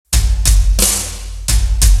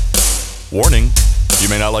Warning, you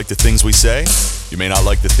may not like the things we say. You may not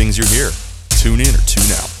like the things you hear. Tune in or tune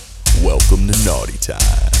out. Welcome to Naughty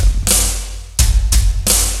Time.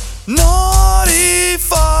 Naughty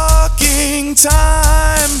fucking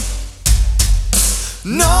time.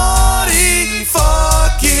 Naughty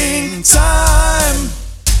fucking time.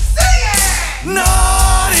 Sing it!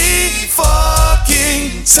 Naughty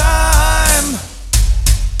fucking time.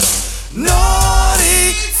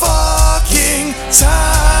 Naughty fucking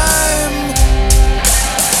time.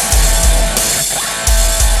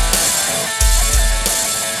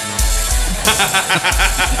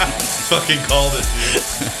 Fucking called it, dude.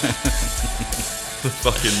 The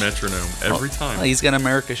fucking metronome every time. Well, he's got an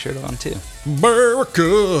America shirt on too.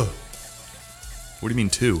 America. What do you mean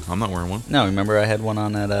two? I'm not wearing one. No, remember I had one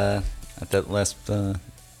on at that last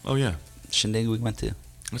Oh yeah, shindig we went to.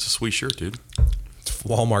 that's a sweet shirt, dude. It's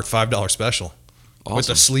Walmart $5 special. Awesome. With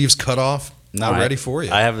the sleeves cut off. Now ready for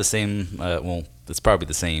you. I have the same. Well, it's probably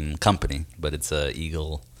the same company, but it's a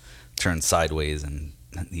eagle turned sideways and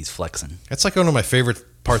he's flexing. That's like one of my favorite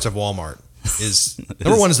parts of Walmart. Is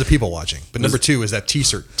number one is the people watching, but number two is that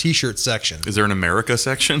t-shirt section. Is there an America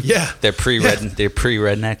section? Yeah, They're they're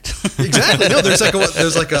pre-rednecked. exactly. No, there's like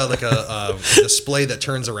a display that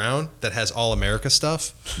turns around that has all America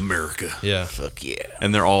stuff. America. Yeah, Fuck yeah.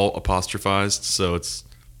 And they're all apostrophized, so it's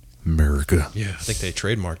America. yeah. I think they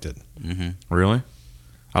trademarked it. Really?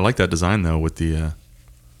 I like that design though, with the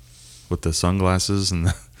sunglasses and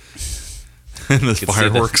the and the You can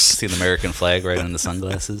fireworks. See the American flag right on the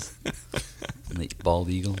sunglasses. And the bald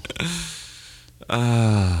eagle.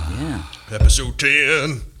 Yeah. Episode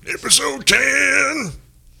 10. Episode 10.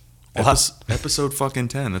 Episode fucking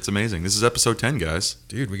 10. That's amazing. This is episode 10, guys.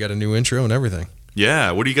 Dude, we got a new intro and everything.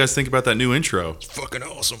 Yeah. What do you guys think about that new intro? It's fucking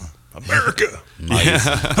awesome. America. Yeah.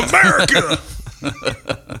 America.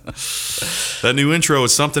 That new intro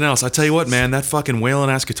is something else. I tell you what, man, that fucking wailing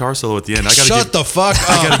ass guitar solo at the end. Shut the fuck up.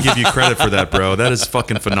 I gotta give you credit for that, bro. That is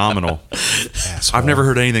fucking phenomenal. Asshole. I've never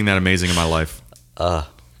heard anything that amazing in my life.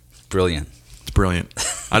 Brilliant. It's brilliant.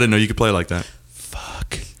 I didn't know you could play like that.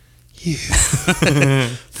 Fuck you.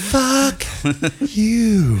 Fuck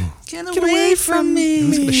you. Get away from me. I'm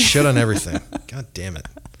just gonna shit on everything. God damn it.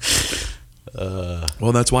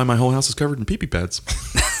 Well, that's why my whole house is covered in pee-pee pads.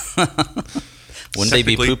 Wouldn't they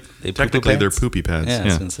be Technically- poop? They Technically, they're pads? poopy pads. Yeah, I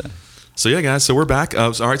was gonna say. So yeah, guys. So we're back.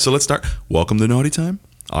 All right. So let's start. Welcome to Naughty Time.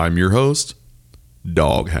 I'm your host,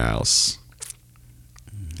 Doghouse.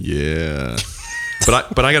 Yeah.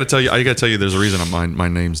 But I gotta tell you, there's a reason my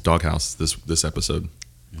name's Doghouse this episode.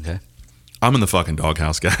 Okay. I'm in the fucking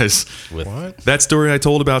doghouse, guys. With What? That story I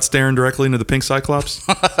told about staring directly into the pink cyclops.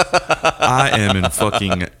 I am in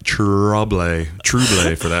fucking trouble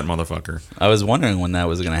for that motherfucker. I was wondering when that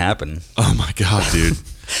was gonna happen. Oh my god, dude.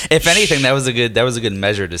 If anything, that was a good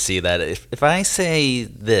measure to see that if I say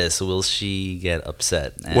this, will she get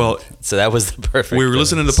upset? And Well, so that was the perfect. We were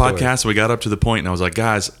listening to the story. podcast, we got up to the point, and I was like,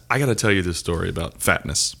 guys, I got to tell you this story about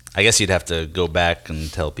fatness. I guess you'd have to go back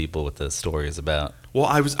and tell people what the story is about. Well,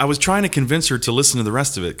 I was trying to convince her to listen to the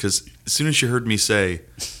rest of it, because as soon as she heard me say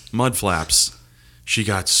mud flaps, she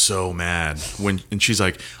got so mad and she's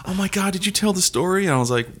like, "Oh my god, did you tell the story?" And I was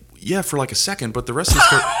like, "Yeah, for like a second, but the rest of the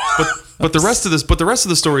story, but the rest of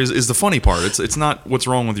the story is the funny part. It's not what's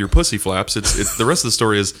wrong with your pussy flaps. It's the rest of the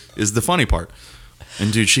story is the funny part."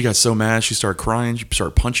 And dude, she got so mad, she started crying, she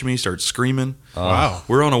started punching me, started screaming. Wow.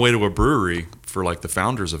 We're on our way to a brewery for like the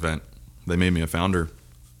founders event. They made me a founder,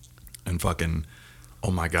 and fucking,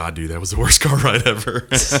 oh my god, dude, that was the worst car ride ever.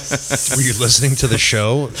 Were you listening to the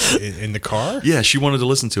show in the car? Yeah, she wanted to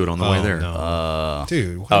listen to it on the way there. No.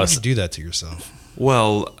 Dude, why would you do that to yourself?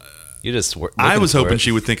 Well, You just. I was hoping she.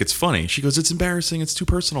 she would think it's funny. She goes, "It's embarrassing. It's too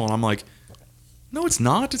personal." And I'm like, "No, it's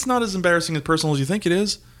not. It's not as embarrassing and personal as you think it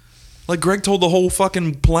is." Like Greg told the whole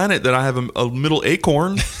fucking planet that I have a middle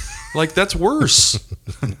acorn. Like that's worse.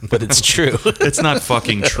 But it's true. It's not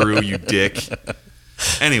fucking true, you dick.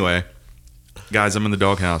 Anyway, guys, I'm in the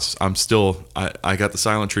doghouse. I'm still. I got the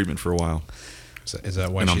silent treatment for a while, Is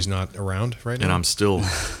that why she's not around right now? and I'm still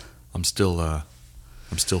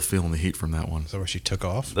feeling the heat from that one. Is that why she took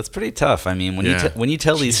off? That's pretty tough. I mean, when Yeah. you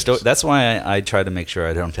tell these stories, that's why I try to make sure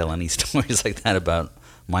I don't tell any stories like that about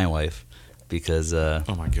my wife, because Oh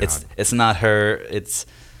my god. it's not her. It's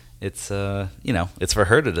it's for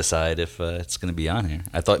her to decide if it's going to be on here.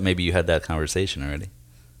 I thought maybe you had that conversation already.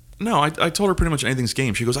 No, I told her pretty much anything's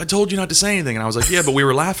game. She goes, "I told you not to say anything," and I was like, "Yeah, but we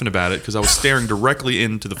were laughing about it because I was staring directly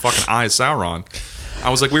into the fucking eye of Sauron." I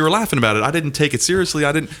was like, we were laughing about it. I didn't take it seriously.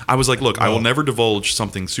 I was like, look, I will never divulge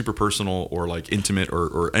something super personal or like intimate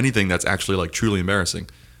or anything that's actually like truly embarrassing.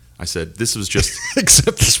 I said, this was just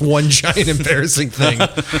Except this one giant embarrassing thing.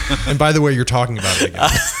 And by the way, you're talking about it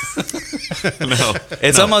again. no.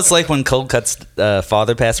 It's almost like when Cold Cut's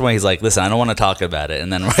father passed away. He's like, "Listen, I don't want to talk about it,"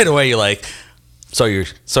 and then right away you're like, "Sorry,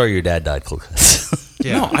 your dad died, Cold Cut."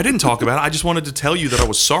 Yeah. No, I didn't talk about it. I just wanted to tell you that I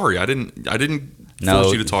was sorry. I didn't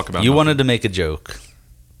force you to talk about it. You wanted to make a joke,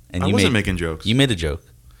 and I you wasn't making jokes. You made a joke.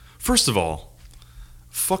 First of all,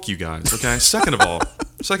 fuck you guys, okay? Second of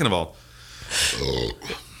all,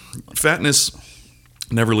 Fatness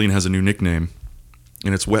Neverlean has a new nickname,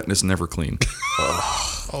 and it's Wetness Never Clean.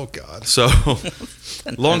 Oh, God. So,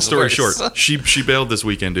 long story worse. short, she bailed this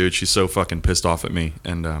weekend, dude. She's so fucking pissed off at me,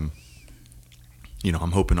 and I'm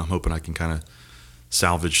hoping I can kind of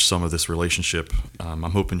salvage some of this relationship. I'm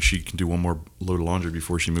hoping she can do one more load of laundry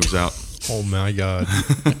before she moves out, Oh, my God.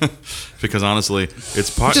 because honestly,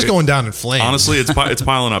 it's Just going down in flames. Honestly, it's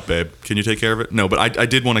piling up, babe. Can you take care of it? No, but I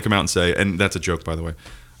did want to come out and say, and that's a joke, by the way.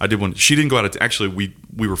 I did want. She didn't go out of. Actually,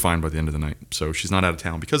 we were fine by the end of the night. So she's not out of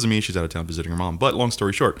town because of me. She's out of town visiting her mom. But long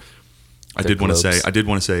story short, I did want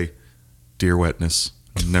to say, dear Wetness,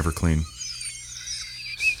 Never Clean.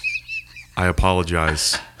 I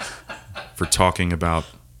apologize for talking about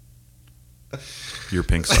your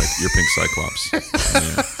pink cyclops.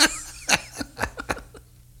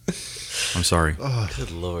 I'm sorry.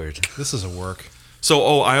 Good Lord. This is a work.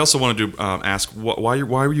 So, I also wanted to ask, why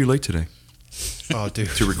were you late today Oh, dude.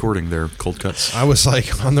 to recording their Cold Cuts? I was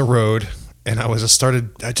like on the road, and I just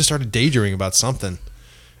started daydreaming about something,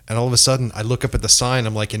 and all of a sudden I look up at the sign.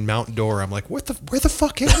 I'm like in Mount Dora. I'm like, where the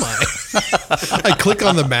fuck am I? I click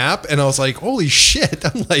on the map, and I was like, holy shit!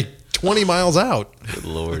 I'm like 20 miles out. Good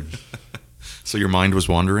Lord. So your mind was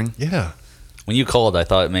wandering? Yeah. When you called, I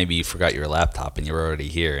thought maybe you forgot your laptop and you were already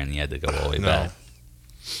here and you had to go all the way No. back.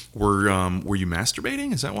 Were you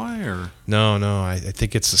masturbating? Is that why? Or No. I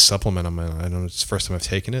think it's a supplement. I don't know. It's the first time I've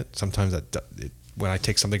taken it. Sometimes when I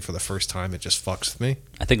take something for the first time, it just fucks with me.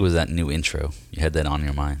 I think it was that new intro. You had that on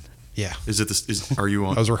your mind. Yeah. is it this? Are you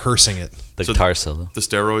on? I was rehearsing it. The So- guitar solo. The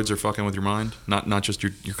steroids are fucking with your mind, not just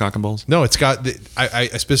your cock and balls. No, it's got. I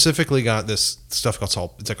specifically got this stuff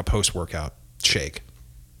called. It's like a post-workout shake,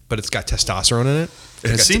 but it's got testosterone in it. It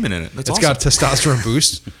has got- semen in it. That's It's awesome. got testosterone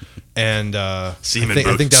boost, and Semen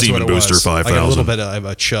I think that's Semen what it was. Booster I got a 5000. little bit of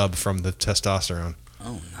a chub from the testosterone.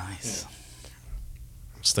 Oh, nice.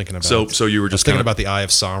 I was thinking about. So you were I was just thinking kinda- about the Eye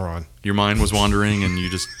of Sauron. Your mind was wandering, and you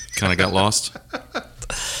just kind of got lost.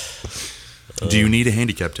 Do you need a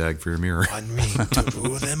handicap tag for your mirror? On me to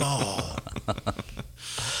rule them all.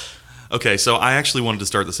 Okay, so I actually wanted to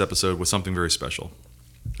start this episode with something very special.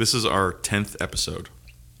 This is our 10th episode.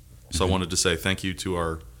 So I wanted to say thank you to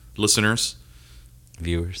our listeners.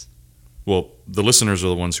 Viewers. Well, the listeners are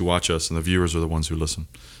the ones who watch us, and the viewers are the ones who listen.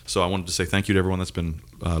 So I wanted to say thank you to everyone that's been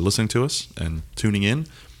listening to us and tuning in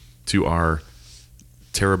to our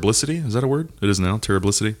Terriblicity. Is that a word? It is now,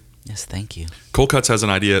 Terriblicity. Yes, thank you. Cold Cuts has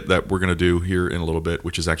an idea that we're going to do here in a little bit,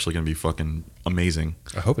 which is actually going to be fucking amazing.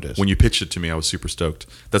 I hope it is. When you pitched it to me, I was super stoked.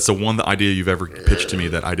 That's the one idea you've ever pitched to me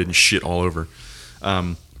that I didn't shit all over.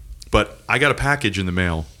 But I got a package in the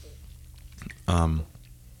mail on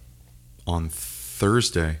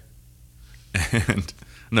Thursday. And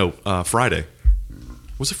no, Friday.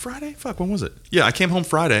 Was it Friday? Fuck, when was it? Yeah, I came home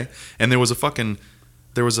Friday, and there was a fucking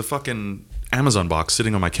Amazon box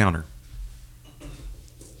sitting on my counter.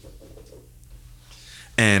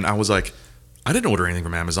 And I was like, I didn't order anything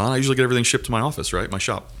from Amazon. I usually get everything shipped to my office, right? My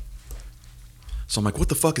shop. So I'm like, what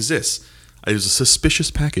the fuck is this? It was a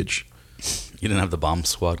suspicious package. You didn't have the bomb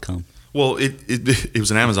squad come? Well, it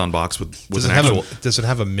was an Amazon box with does an it actual. does it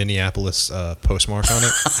have a Minneapolis postmark on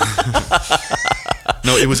it?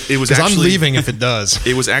 No, it was Because actually. I'm leaving if it does.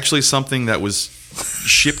 It was actually something that was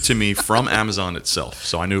shipped to me from Amazon itself,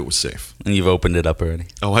 so I knew it was safe. And you've opened it up already?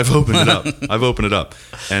 Oh, I've opened it up.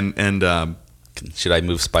 And Should I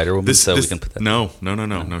move Spider-Woman this we can put that?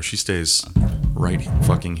 No. She stays right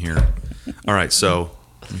fucking here. All right, so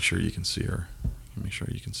make sure you can see her.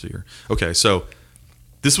 Okay, so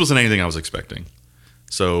this wasn't anything I was expecting.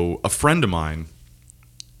 So a friend of mine,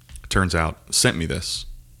 turns out, sent me this.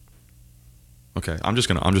 Okay, I'm just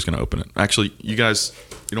gonna open it. Actually, you guys,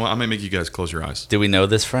 you know what? I might make you guys close your eyes. Do we know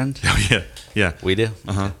this friend? Oh yeah. We do?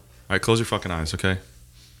 All right, close your fucking eyes, okay?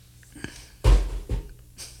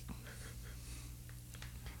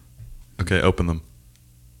 Okay, open them.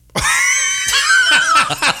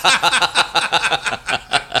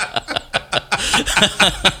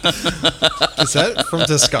 Is that from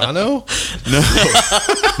Toscano?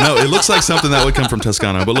 No, it looks like something that would come from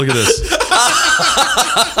Toscano, but look at this.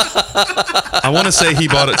 I want to say he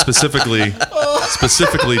bought it specifically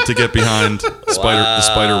to get behind the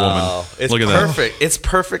Spider Woman. It's Look at perfect. It's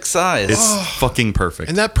perfect size. It's fucking perfect.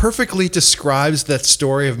 And that perfectly describes that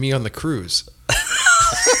story of me on the cruise.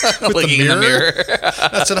 With Looking the in the mirror.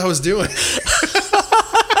 That's what I was doing.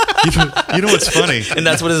 You know what's funny? And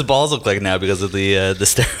that's what his balls look like now because of the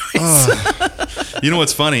steroids. You know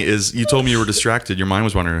what's funny is you told me you were distracted. Your mind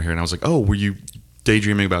was wandering here, and I was like, "Oh, were you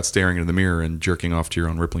daydreaming about staring into the mirror and jerking off to your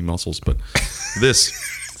own rippling muscles?" But this.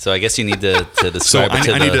 So I guess you need to So describe it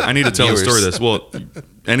to I need to tell the viewers. story of this. Well,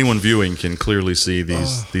 anyone viewing can clearly see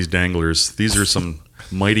these danglers. These are some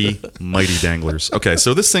mighty danglers. Okay,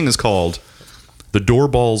 so this thing is called the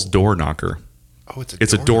Doorball's Door Knocker. Oh,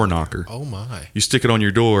 It's a door knocker. Oh my! You stick it on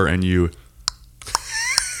your door and you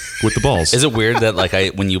with the balls. Is it weird that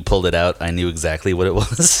when you pulled it out, I knew exactly what it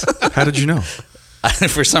was? How did you know?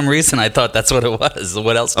 For some reason, I thought that's what it was.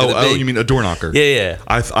 What else could it be? Oh, you mean a door knocker? Yeah.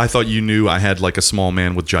 I thought you knew I had like a small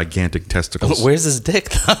man with gigantic testicles. Where's his dick,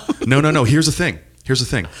 though? No. Here's the thing.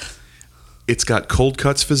 It's got Cold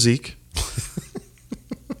Cuts physique.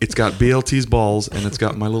 It's got BLT's balls, and it's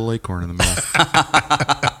got my little acorn in the middle.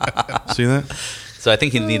 See that? So I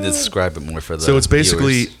think you need to describe it more for the So it's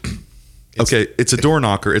basically viewers. It's a door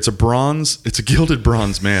knocker. It's a gilded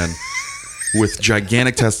bronze man with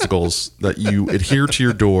gigantic testicles that you adhere to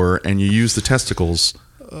your door, and you use the testicles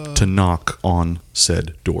to knock on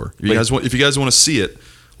said door. If you guys want to see it,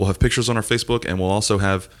 we'll have pictures on our Facebook, and we'll also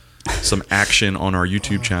have some action on our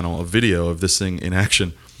YouTube channel, a video of this thing in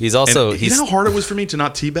action. He's also you know how hard it was for me to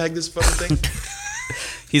not teabag this fucking thing?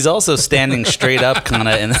 He's also standing straight up, kind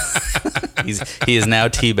of, and he is now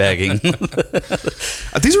teabagging.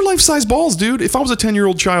 These are life-size balls, dude. If I was a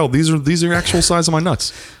 10-year-old child, these are actual size of my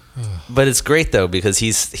nuts. But it's great though because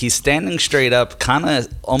he's standing straight up, kind of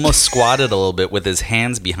almost squatted a little bit with his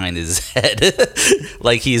hands behind his head,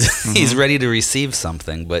 like he's ready to receive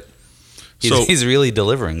something, but he's really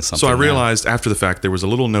delivering something. So I now. realized after the fact there was a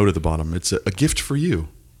little note at the bottom. It's a gift for you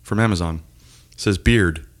from Amazon. It says,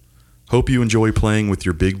 "Beard, hope you enjoy playing with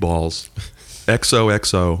your big balls.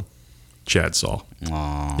 XOXO, Chad Saul."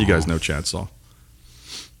 Aw. You guys know Chad Saul.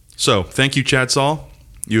 So thank you, Chad Saul.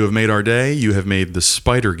 You have made our day. You have made the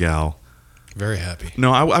Spider Gal. Very happy.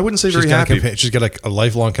 No, I wouldn't say She's very got happy. she's got a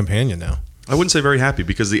lifelong companion now. I wouldn't say very happy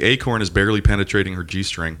because the acorn is barely penetrating her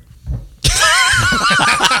G-string.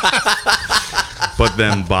 But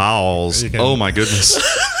them balls. Oh my goodness.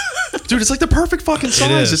 Dude, it's like the perfect fucking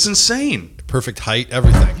size. is. It's insane. Perfect height,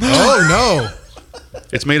 everything. Oh no!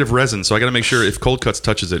 It's made of resin, so I got to make sure if Cold Cuts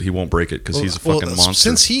touches it, he won't break it because he's a fucking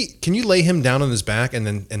monster. Can you lay him down on his back and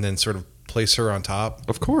then sort of place her on top?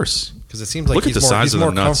 Of course. Because it seems like Look at he's the size he's of the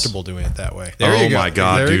more nuts. comfortable doing it that way. Oh my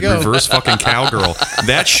god, There you dude! go. Reverse fucking cowgirl.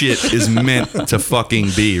 That shit is meant to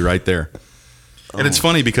fucking be right there. And it's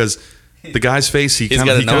funny because the guy's face, He's got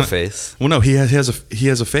a no face. Well, no, he has a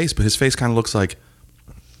face, but his face kind of looks like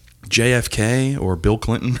JFK or Bill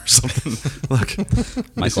Clinton or something. Look,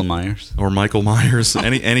 Michael Myers. or Michael Myers,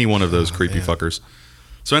 any one of those creepy fuckers.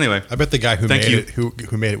 So anyway, I bet the guy who Thank made you. it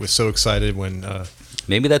who made it was so excited when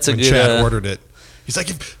Maybe that's a good. Chad ordered it. He's like,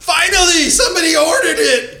 finally, somebody ordered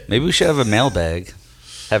it. Maybe we should have a mailbag.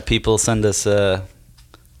 Have people send us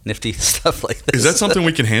nifty stuff like this. is that something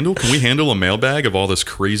we can handle? Can we handle a mailbag of all this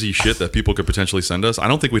crazy shit that people could potentially send us? I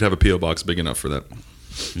don't think we'd have a PO box big enough for that.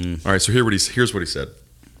 All right, so here's what he said.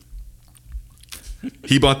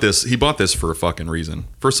 He bought this for a fucking reason.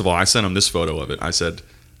 First of all, I sent him this photo of it. I said,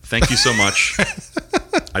 "Thank you so much.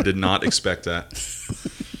 I did not expect that."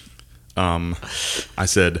 I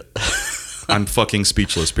said, "I'm fucking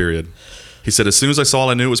speechless, period." He said, "As soon as I saw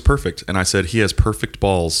it, I knew it was perfect." And I said, "He has perfect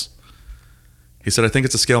balls." He said, "I think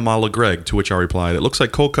it's a scale model of Greg," to which I replied, "It looks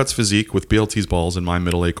like Cold Cuts physique with BLT's balls and my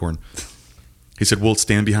middle acorn." He said, "Will it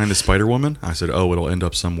stand behind the Spider Woman?" I said, "Oh, it'll end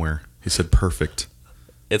up somewhere." He said, "Perfect."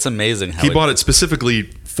 It's amazing how He bought it specifically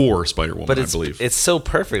for Spider Woman, but I believe. it's so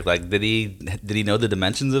perfect. Like, did he know the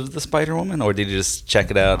dimensions of the Spider Woman, or did he just check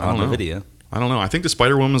it out on the video? I don't know. I think the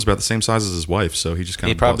Spider Woman is about the same size as his wife, so he just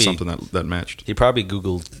kind of bought probably- something that matched. He probably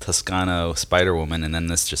Googled Toscano Spider Woman, and then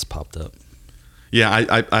this just popped up. Yeah,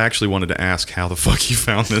 I actually wanted to ask how the fuck he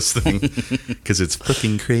found this thing because it's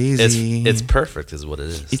fucking crazy. It's perfect, is what it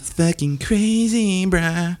is. It's fucking crazy,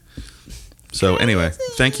 bruh. So anyway,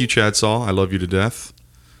 thank you, Chad Saul. I love you to death.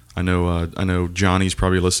 I know Johnny's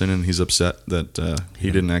probably listening, and he's upset that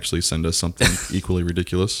he didn't actually send us something equally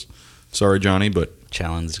ridiculous. Sorry, Johnny, but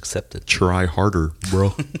Challenge accepted. try harder,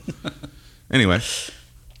 bro. Anyway,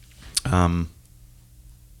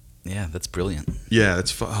 Yeah, that's brilliant. Yeah,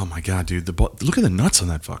 oh my god, dude! Look at the nuts on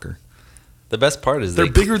that fucker. The best part is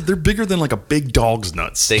They're bigger. They're bigger than like a big dog's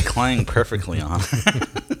nuts. They clang perfectly on.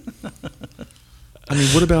 I mean,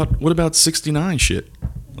 what about 69 shit?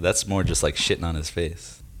 That's more just like shitting on his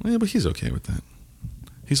face. Yeah, but he's okay with that.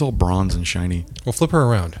 He's all bronze and shiny. Well, flip her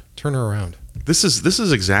around. Turn her around. This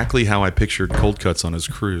is exactly how I pictured Cold Cuts on his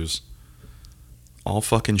cruise. All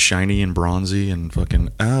fucking shiny and bronzy and fucking,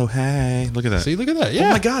 oh, hey, look at that. See, look at that. Yeah.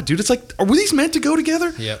 Oh my god, dude, it's like, were these meant to go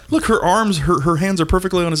together? Yep. Look, her arms, her hands are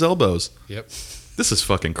perfectly on his elbows. Yep. This is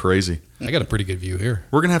fucking crazy. I got a pretty good view here.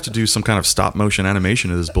 We're gonna have to do some kind of stop motion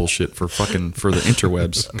animation of this bullshit for the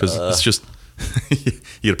interwebs, because it's just you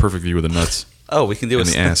get a perfect view of the nuts. Oh, we can do And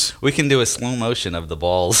the ass. We can do a slow motion of the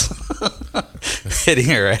balls hitting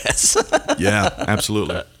her ass. Yeah,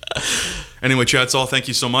 absolutely. Anyway, Chad Saul, thank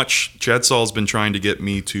you so much. Chad Saul's been trying to get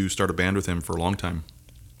me to start a band with him for a long time.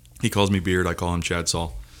 He calls me Beard. I call him Chad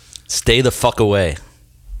Saul. Stay the fuck away.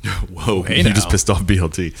 Whoa, Hey you now. just pissed off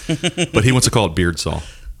BLT. But he wants to call it Beard Saul.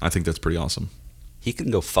 I think that's pretty awesome. He can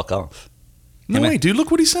go fuck off. No Hey, man. way, dude. Look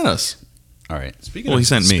what he sent us. All right. Well, he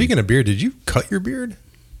sent me. Speaking of beard, did you cut your beard?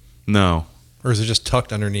 No, Or is it just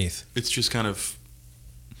tucked underneath? it's just kind of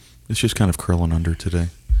curling under today.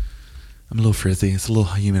 I'm a little frizzy. It's a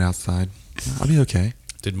little humid outside. I'll be okay.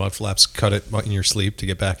 Did Mudflaps cut it in your sleep to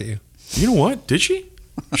get back at you? You know what? Did she?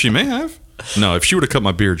 She may have. No, if she would have cut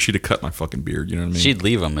my beard, she'd have cut my fucking beard. You know what I mean? She'd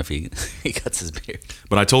leave him if he cuts his beard.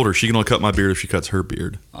 But I told her she can only cut my beard if she cuts her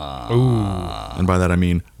beard. Ooh. And by that I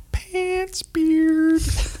mean pants beard.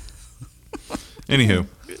 Anywho.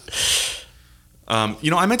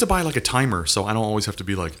 I meant to buy like a timer so I don't always have to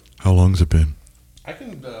be like, how long's it been? I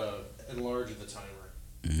can enlarge the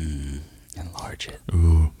timer. Enlarge it.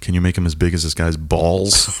 Ooh, can you make him as big as this guy's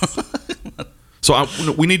balls? So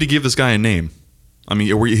we need to give this guy a name. I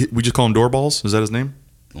mean, we just call him Doorballs? Is that his name?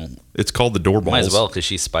 Well, It's called the Doorballs. might as well because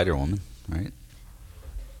she's Spider Woman, right?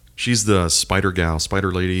 She's the spider gal,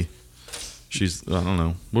 spider lady. She's, I don't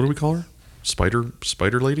know. What do we call her? Spider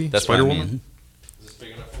lady? That's Spider what I woman? mean. Is this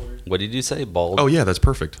big enough for you? What did you say? Bald? Oh yeah, that's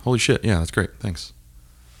perfect. Holy shit. Yeah, that's great. Thanks.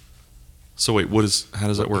 So wait, how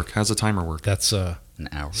does that work? How does the timer work? That's An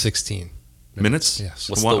hour. 16 Minutes? Yes.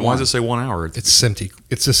 What's Why the does one? it say 1 hour? It's SMPTE.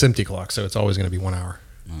 It's a SMPTE clock, so it's always going to be 1 hour.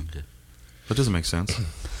 Okay. That doesn't make sense.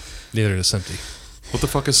 Neither does SMPTE. What the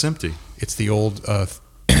fuck is SMPTE? It's the old.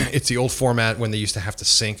 It's the old format when they used to have to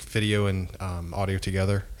sync video and audio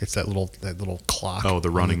together. It's that little clock. Oh, the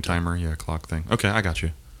running timer. Yeah, clock thing. Okay, I got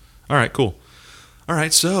you. All right, cool. All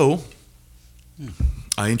right, so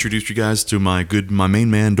I introduced you guys to my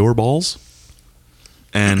main man, Doorballs.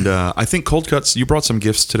 And I think Cold Cuts, you brought some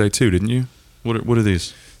gifts today too, didn't you? What are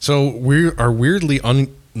these? So we are weirdly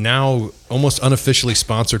now almost unofficially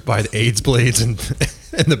sponsored by the AIDS Blades and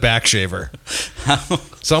the Back Shaver.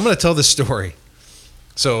 So I'm going to tell this story.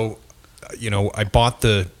 So, I bought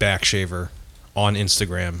the Back Shaver on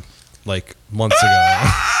Instagram like months ago.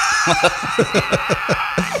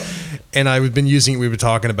 And I've been using it. We've been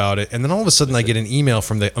talking about it. And then all of a sudden I get an email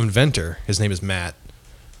from the inventor. His name is Matt.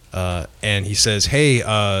 And he says, hey,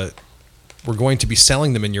 we're going to be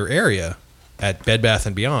selling them in your area at Bed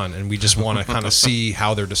Bath & Beyond, and we just want to kind of see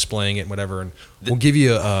how they're displaying it and whatever, and we'll give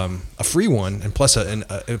you a free one and plus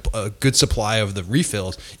a good supply of the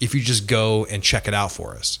refills if you just go and check it out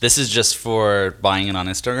for us. This is just for buying it on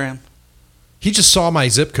Instagram? He just saw my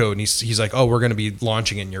zip code, and he's like, oh, we're going to be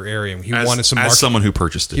launching it in your area. And he wanted some as someone who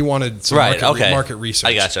purchased it. he wanted some market research.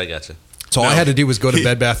 I gotcha. So all I had to do was go to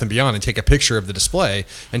Bed Bath & Beyond and take a picture of the display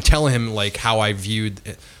and tell him like how I viewed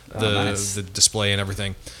the display and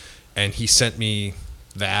everything. And he sent me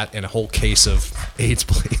that and a whole case of AIDS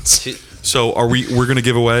blades. So we're going to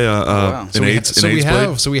give away wow. an AIDS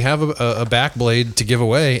blade? So we have a back blade to give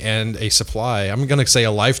away and a supply. I'm going to say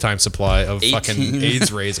a lifetime supply of 18. fucking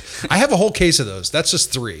AIDS razors. I have a whole case of those. That's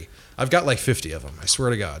just 3. I've got like 50 of them. I swear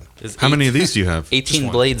to God. How many of these do you have? 18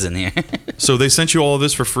 one. blades in here. So they sent you all of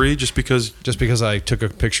this for free just because? Just because I took a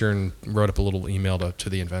picture and wrote up a little email to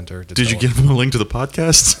the inventor. Did you give them a link to the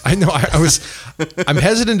podcast? I know. I'm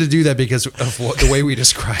hesitant to do that because of the way we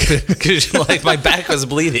describe it. Because like my back was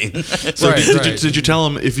bleeding. So Right. did you tell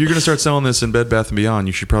them if you're going to start selling this in Bed Bath & Beyond,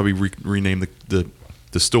 you should probably rename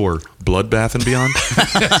the store Blood Bath & Beyond?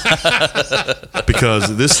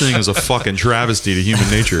 Because this thing is a fucking travesty to human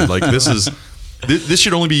nature. Like this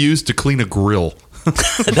should only be used to clean a grill.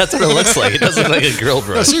 That's what it looks like. It doesn't look like a grill No,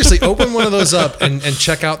 brush. seriously, open one of those up and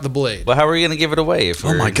check out the blade. But how are we going to give it away? If Oh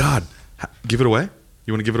we're- my God. Give it away?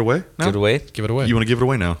 You want to give it away now? Give it away? Give it away. You want to give it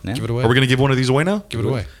away now? Yeah. Give it away. Are we going to give one of these away now? Give it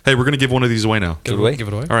away. Hey, we're going to give one of these away now. Give it away? Give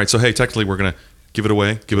it away. All right, so hey, technically we're going to give it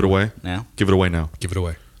away, Now? give it away now. Give it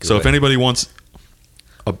away. So if away. anybody wants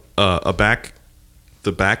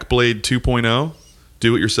the Backblade 2.0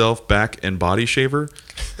 do-it-yourself back and body shaver,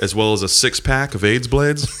 as well as a 6-pack of AIDS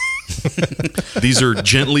blades. These are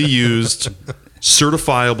gently used,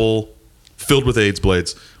 certifiable, filled with AIDS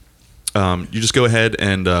blades. You just go ahead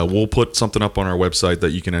and we'll put something up on our website that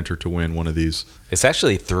you can enter to win one of these. It's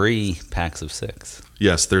actually 3 packs of 6.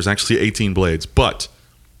 Yes, there's actually 18 blades, but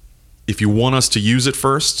if you want us to use it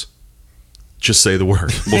first, just say the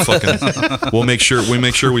word. We'll make sure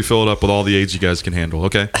we fill it up with all the AIDS you guys can handle.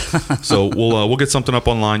 Okay, so we'll get something up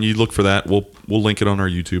online. You look for that. We'll link it on our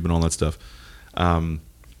YouTube and all that stuff. And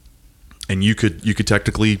you could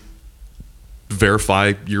technically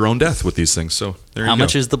verify your own death with these things. So there you go. How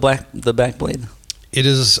much is the back blade? It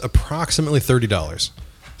is approximately $30.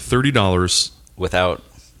 $30 Without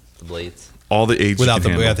the blades? all the AIDS without you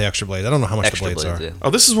can handle. the extra blade. I don't know how much Extra the blades are. yeah. Oh,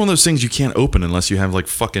 this is one of those things you can't open unless you have like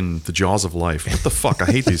fucking the jaws of life. What the fuck? I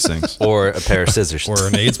hate these things. Or a pair of scissors. Or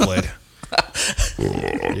an AIDS blade.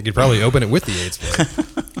 You could probably open it with the AIDS blade.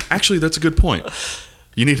 Actually, that's a good point.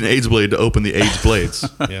 You need an AIDS blade to open the AIDS blades.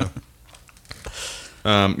 Yeah.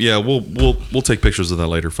 Yeah, we'll take pictures of that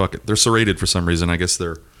later. Fuck it. They're serrated for some reason. I guess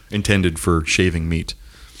they're intended for shaving meat.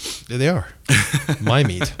 There they are. My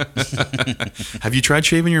meat. Have you tried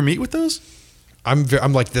shaving your meat with those? I'm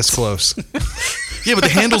like this close. Yeah, but the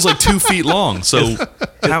handle's like 2 feet long. So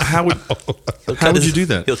how would you do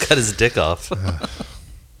that? He'll cut his dick off.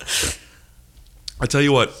 I tell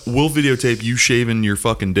you what, we'll videotape you shaving your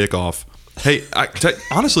fucking dick off. Hey,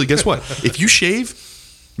 honestly, guess what? If you shave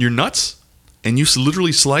your nuts and you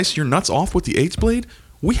literally slice your nuts off with the AIDS blade,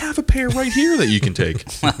 we have a pair right here that you can take.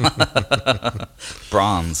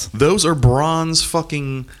 Bronze. Those are bronze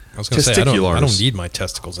fucking I was going to say, testiculars. I don't need my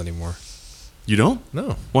testicles anymore. You don't?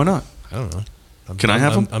 No. Why not? I don't know. Can I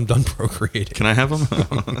have them? I'm done procreating. Can I have them?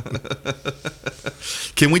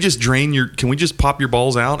 Can we just Can we just pop your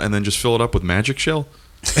balls out and then just fill it up with Magic Shell?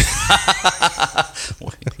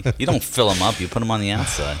 You don't fill them up. You put them on the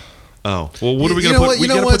outside. Oh, well, what are we going to put? We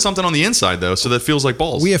got to put something on the inside, though, so that it feels like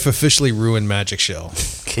balls. We have officially ruined Magic Shell.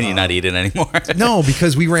 Can you not eat it anymore? No,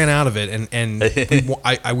 because we ran out of it, and we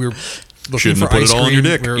were looking Shouldn't for have put ice it all on cream.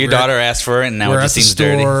 your dick. Your daughter asked for it, and now we're it at just the seems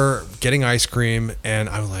dirty. store getting ice cream, and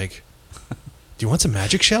I was like, "Do you want some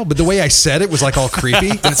Magic Shell?" But the way I said it was like all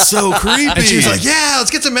creepy. That's so creepy. And she was like, "Yeah, let's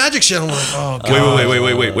get some Magic Shell." I'm like, "Oh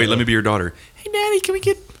God." Wait. Let me be your daughter. Hey, Daddy, can we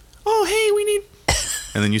get? Oh, hey, we need.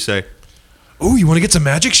 And then you say, "Oh, you want to get some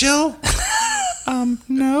Magic Shell?"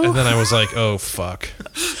 no. And then I was like, "Oh fuck."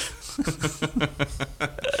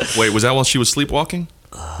 Wait, was that while she was sleepwalking?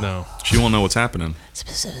 No. She won't know what's happening. Magic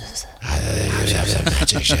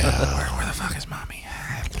Shell. Where the fuck is mommy?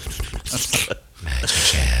 Magic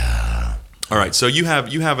Shell. All right, so you have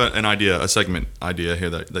an idea, a segment idea here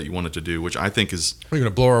that you wanted to do, which I think is We're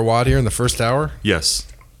gonna blow our wad here in the first hour. yes.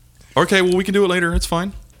 Okay, well we can do it later. It's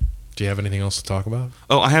fine. Do you have anything else to talk about?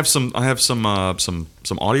 Oh, I have some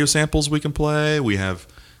audio samples we can play. We have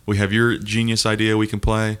your genius idea we can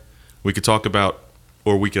play. We could talk about,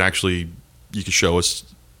 or we could actually, you could show us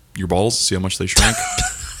your balls, see how much they shrank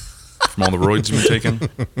from all the roids you've been taking.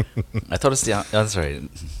 I thought it's that's right.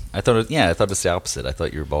 I thought it's the opposite. I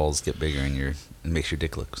thought your balls get bigger and it makes your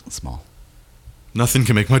dick look small. Nothing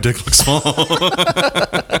can make my dick look small. 'Cause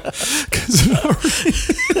it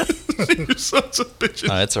already- you're such a bitch. Oh,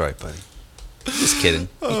 that's all right, buddy. Just kidding.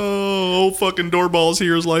 Oh, old fucking door balls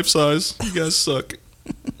here is life size. You guys suck.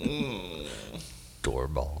 Door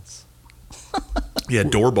balls. Yeah,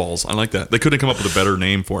 door balls. I like that. They couldn't come up with a better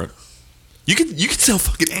name for it. You could sell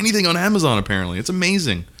fucking anything on Amazon. Apparently, it's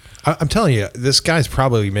amazing. I'm telling you, this guy's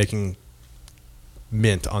probably making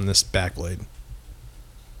mint on this backblade.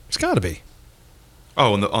 It's got to be.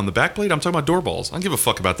 Oh, on the back blade, I'm talking about door balls. I don't give a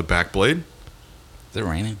fuck about the back blade. Is it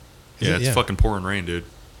raining? Yeah, it's Yeah. fucking pouring rain, dude.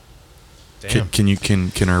 Damn.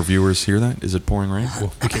 Can our viewers hear that? Is it pouring rain?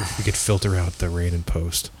 Well, we could filter out the rain in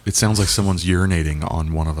post. It sounds like someone's urinating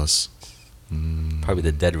on one of us. Probably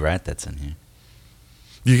the dead rat that's in here.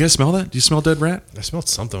 Do you guys smell that? Do you smell dead rat? I smelled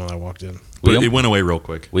something when I walked in. But it went away real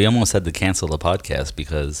quick. We almost had to cancel the podcast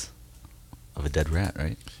because of a dead rat,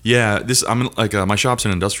 right? Yeah, I'm like my shop's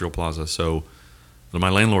in Industrial Plaza, so my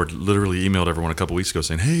landlord literally emailed everyone a couple weeks ago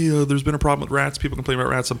saying, "Hey, there's been a problem with rats. People complain about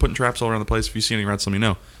rats. I'm putting traps all around the place. If you see any rats, let me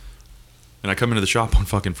know." And I come into the shop on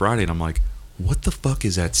fucking Friday, and I'm like, "What the fuck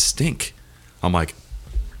is that stink?" I'm like,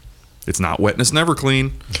 "It's not wet and it's never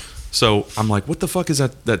clean." So I'm like, "What the fuck is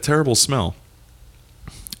that terrible smell?"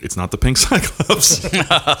 It's not the pink cyclops.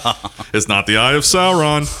 It's not the eye of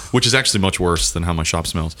Sauron, which is actually much worse than how my shop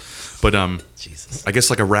smells. But Jesus. I guess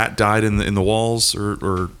like a rat died in the walls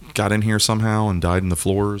or got in here somehow and died in the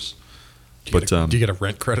floors. Do you get a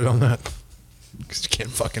rent credit on that? Because you can't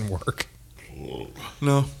fucking work.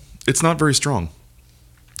 No, it's not very strong.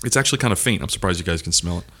 It's actually kind of faint. I'm surprised you guys can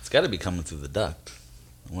smell it. It's got to be coming through the duct.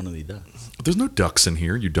 One of the ducts. There's no ducks in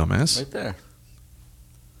here, you dumbass. Right there.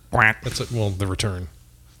 That's it. Well, the return.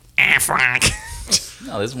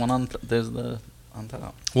 No, there's one on. There's the on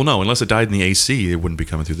top. Well, no, unless it died in the AC, it wouldn't be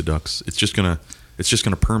coming through the ducts. It's just gonna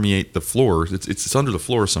permeate the floor. It's under the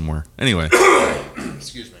floor somewhere. Anyway.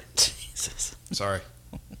 Excuse me. Jesus. Sorry.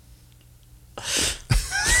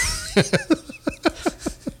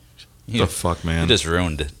 The fuck, man. You just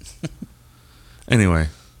ruined it. Anyway.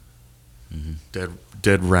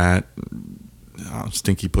 Dead rat.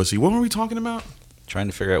 Stinky pussy. What were we talking about? Trying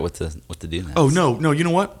to figure out what to do next. Oh, no. You know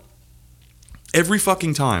what? Every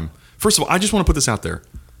fucking time. First of all, I just want to put this out there.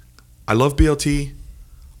 I love BLT.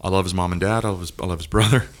 I love his mom and dad. I love his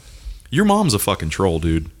brother. Your mom's a fucking troll,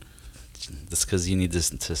 dude. That's because you need to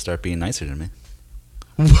start being nicer to me.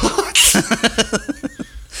 What?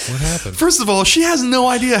 What happened? First of all, she has no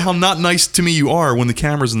idea how not nice to me you are when the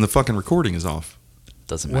cameras and the fucking recording is off.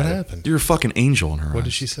 Doesn't What matter. happened? You're a fucking angel in her What eyes.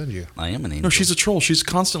 did she send you? I am an angel. No, she's a troll. She's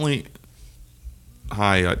constantly...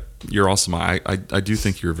 Hi, you're awesome. I do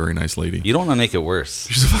think you're a very nice lady. You don't want to make it worse.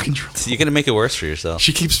 She's a fucking troll. You're gonna make it worse for yourself.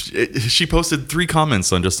 She posted 3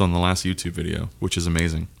 comments on the last YouTube video, which is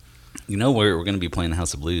amazing. You know we're gonna be playing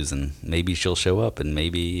House of Blues, and maybe she'll show up, and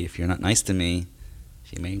maybe if you're not nice to me,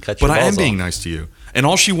 she may cut your But balls I am being off. nice to you, and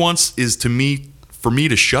all she wants is for me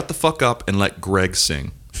to shut the fuck up and let Greg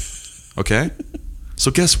sing. Okay? So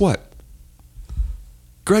guess what?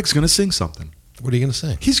 Greg's gonna sing something. What are you going to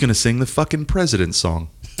sing? He's gonna sing the fucking president song.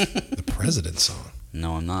 The president's song.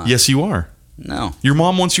 No, I'm not. Yes, you are. No. Your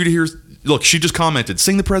mom wants you to hear. Look, she just commented,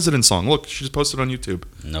 "Sing the president song." Look, she just posted on YouTube.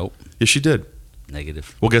 Nope. Yes, she did.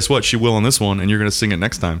 Negative. Well, guess what? She will on this one, and you're gonna sing it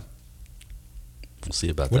next time. We'll see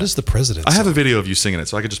about What that. is the president's I have a song? video of you singing it,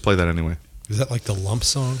 so I could just play that anyway. Is that like the lump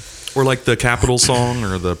song? Or like the Capitol song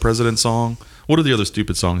or the president song. What are the other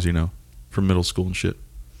stupid songs you know from middle school and shit?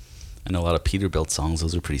 I know a lot of Peterbilt songs.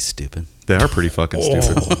 Those are pretty stupid. They are pretty fucking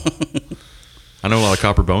stupid. I know a lot of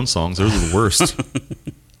Copper Bone songs. Those are the worst.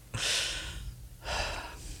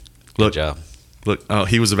 Good Look, job. look. Oh,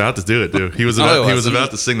 he was about to do it, dude. He was No, about. he he was wasn't.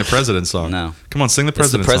 about to sing the president song. No. Come on, sing the It's the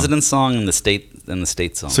president. president's song and the state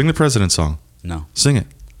song. Song. Sing the president song. No. Sing it.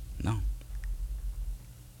 No.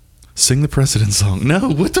 Sing the president song. No,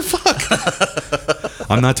 what the fuck?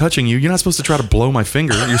 I'm not touching you. You're not supposed to try to blow my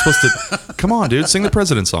finger. You're supposed to. Come on, dude. Sing the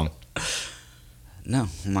president song. No,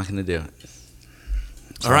 I'm not gonna do it.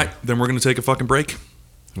 All right, then we're gonna take a fucking break.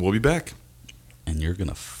 We'll be back. And you're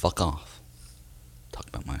gonna fuck off. Talk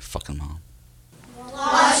about my fucking mom.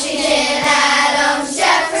 Washington, Adams,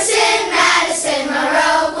 Jefferson, Madison,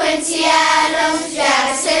 Monroe, Quincy, Adams,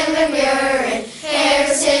 Jackson, McMurray,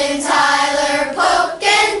 Harrison, Tyler, Polk,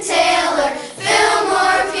 and Taylor,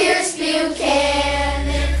 Fillmore, Pierce, Buchanan.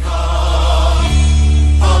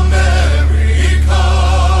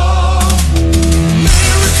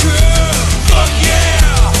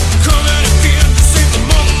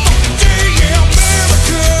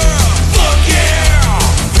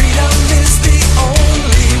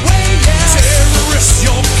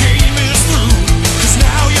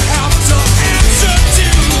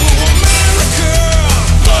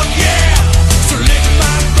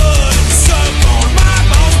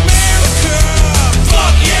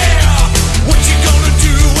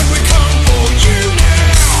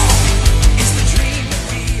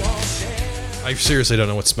 I seriously don't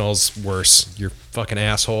know what smells worse. Your fucking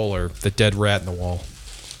asshole or the dead rat in the wall.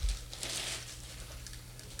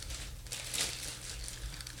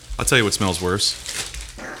 I'll tell you what smells worse.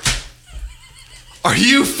 Are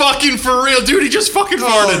you fucking for real? Dude, he just fucking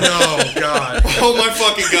farted. no, God. Oh my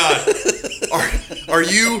fucking god.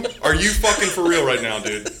 Are you fucking for real right now,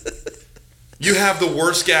 dude? You have the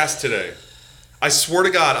worst gas today. I swear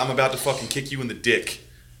to God, I'm about to fucking kick you in the dick.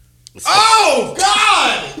 Oh,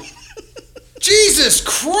 God! Jesus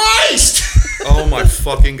Christ! Oh my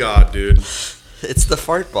fucking god, dude. It's the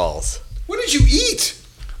fart balls. What did you eat?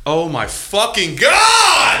 Oh my fucking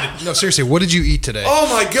god! No, seriously, what did you eat today? Oh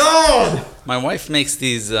my god! My wife makes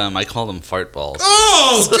these. I call them fart balls.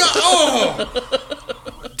 Oh, God!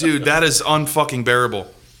 Oh! Dude, that is unfucking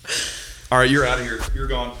bearable. All right, you're out of here. You're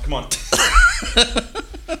gone. Come on.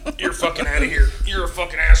 You're fucking out of here. You're a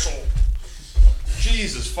fucking asshole.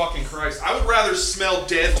 Jesus fucking Christ. I would rather smell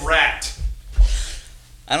dead rat.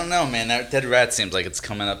 I don't know, man. That dead rat seems like it's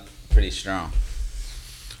coming up pretty strong.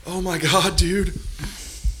 Oh my god, dude.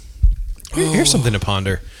 Here's something to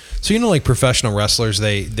ponder. So you know, like professional wrestlers,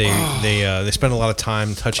 they spend a lot of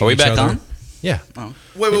time touching Are we each back other. on? Yeah.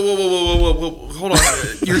 Wait, hold on.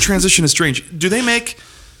 Your transition is strange. Do they make...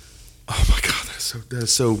 Oh my god,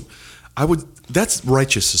 so. That's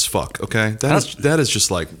righteous as fuck. Okay, that is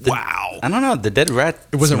just like wow. I don't know. The dead rat.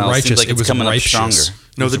 It wasn't smell righteous, Seems like it it's was coming righteous. up stronger.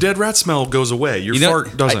 No, the dead rat smell goes away. Your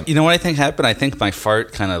fart doesn't. You know what I think happened? I think my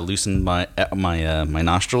fart kind of loosened my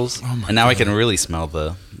nostrils, and now I can really smell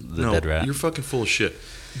the dead rat. You're fucking full of shit.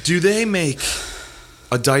 Do they make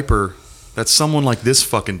a diaper that someone like this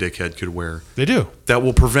fucking dickhead could wear They do. that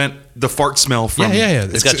will prevent the fart smell from? Yeah.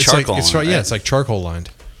 It's got charcoal Like, on it, right? it's like charcoal lined.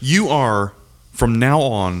 You are from now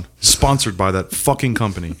on sponsored by that fucking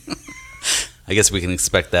company. I guess we can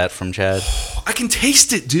expect that from Chad. I can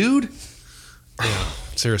taste it, dude.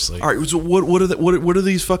 Seriously. All right, so what are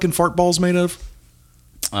these fucking fart balls made of?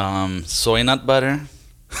 Soy nut butter.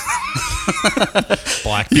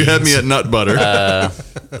 Black You had beans. me at nut butter.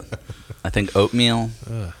 I think oatmeal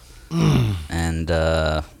and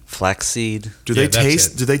flaxseed. do yeah, they that's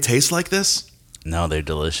taste? it. Do they taste like this? No, they're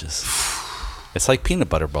delicious. It's like peanut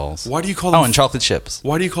butter balls. Why do you call them? Oh, and chocolate chips.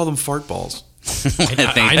 Why do you call them fart balls?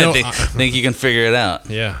 I think you can figure it out.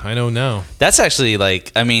 Yeah, I know now. That's actually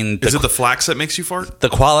like, I mean, Is it the flax that makes you fart? the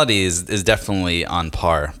quality is definitely on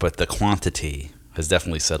par, but the quantity has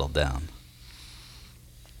definitely settled down.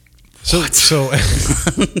 So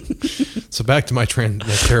so back to my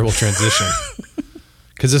terrible transition,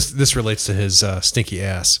 because this relates to his stinky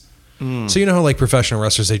ass. So you know how like professional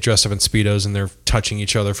wrestlers, they dress up in Speedos and they're touching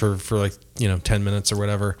each other for like 10 minutes or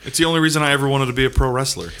whatever. It's the only reason I ever wanted to be a pro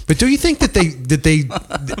wrestler. But do you think that they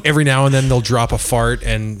every now and then they'll drop a fart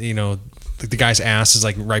and the guy's ass is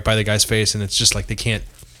like right by the guy's face and it's just like they can't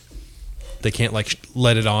like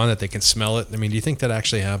let it on, that they can smell it? I mean, do you think that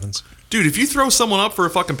actually happens? Dude, if you throw someone up for a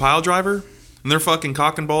fucking pile driver and they're fucking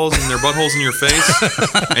cock and balls and their buttholes in your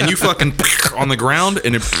face and you fucking on the ground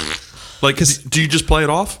and it like, do you just play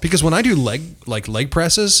it off? Because when I do leg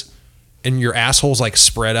presses and your asshole's like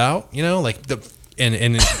spread out, like the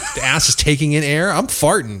ass is taking in air, I'm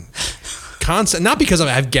farting constant. Not because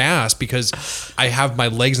I have gas, because I have my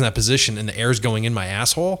legs in that position and the air's going in my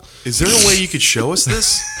asshole. Is there a way you could show us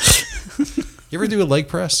this? You ever do a leg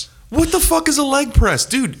press? What the fuck is a leg press,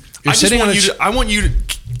 dude? You're sitting on I want you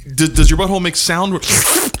to. Does your butthole make sound?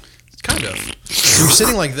 Kind of. You're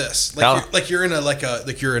sitting like this, like you're in an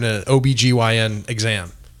OBGYN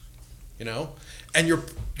exam, and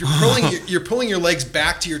you're pulling your legs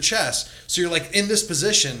back to your chest, so you're like in this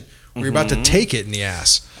position where you're about to take it in the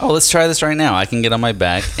ass. Oh, let's try this right now. I can get on my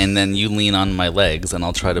back, and then you lean on my legs, and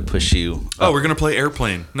I'll try to push you. Oh, we're gonna play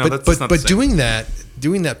airplane. No, But that's not the same.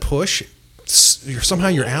 doing that push, somehow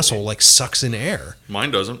your asshole like sucks in air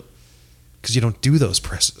Mine doesn't. because you don't do those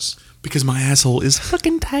presses. Because my asshole is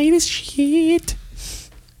fucking tight as shit.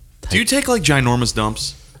 Do you take like ginormous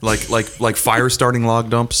dumps, like fire starting log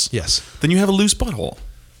dumps? Yes, Then you have a loose butthole.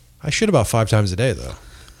 I shit about 5 times a day though.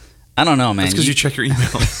 I don't know, man. That's because you check your email.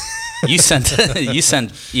 You sent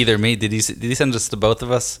either me. Did he send us to both of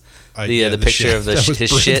us the picture shit. of That was his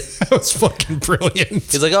brilliant. shit? That was fucking brilliant.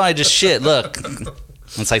 He's like, oh, I just shit. Look,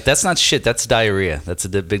 it's like that's not shit. That's diarrhea. That's a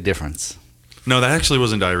big difference. No, that actually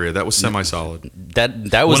wasn't diarrhea. That was semi-solid.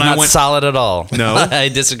 That was When I not went- solid at all. No? I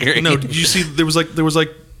disagree. No, did you see there was like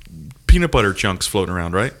peanut butter chunks floating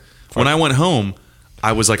around, right? When I went home,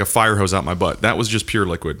 I was like a fire hose out my butt. That was just pure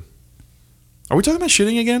liquid. Are we talking about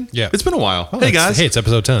shitting again? Yeah. It's been a while. Oh, Hey guys. Hey, it's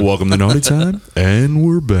episode 10. Welcome to Naughty Time. And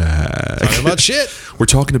we're back. Talking about shit. We're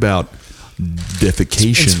talking about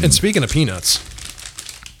defecation. And speaking of peanuts,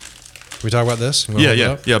 can we talk about this? You wanna Yeah.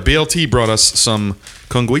 hold it up? BLT brought us some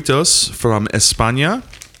conguitos from España.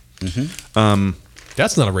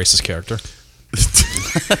 That's not a racist character.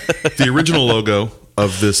 The original logo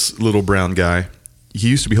of this little brown guy, he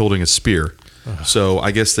used to be holding a spear. So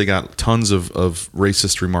I guess they got tons of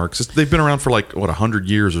racist remarks. They've been around for like 100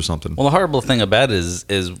 years or something. Well, the horrible thing about it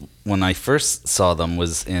is when I first saw them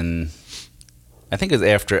was in, I think it was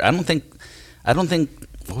after. I don't think.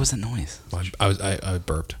 What was that noise? I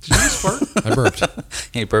burped. Did you just fart? I burped.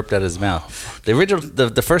 He burped out his mouth. The original,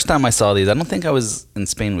 the first time I saw these, I don't think I was in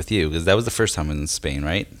Spain with you because that was the first time I was in Spain,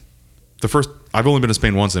 right? I've only been to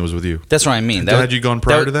Spain once and it was with you. That's what I mean. Had you gone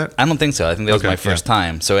prior to that? I don't think so. I think that was Okay, my first yeah.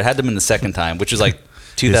 time. So it had to have been the second time, which was like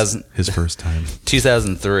 2000, His first time.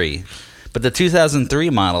 2003. But the 2003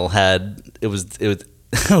 model had it was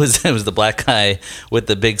the black guy with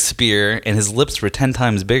the big spear, and his lips were 10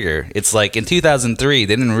 times bigger. It's like in 2003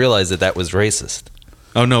 they didn't realize that was racist.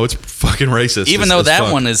 Oh no, it's fucking racist. Even as- though as that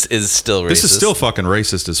fuck. one is still racist. This is still fucking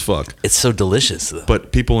racist as fuck. It's so delicious though.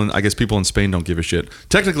 But I guess people in Spain don't give a shit.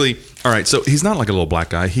 Technically, all right, so he's not like a little black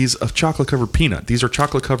guy. He's a chocolate covered peanut. These are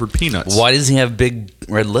chocolate covered peanuts. Why does he have big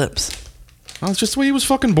red lips? Well, it's just the way he was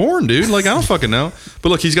fucking born, dude. Like, I don't fucking know. But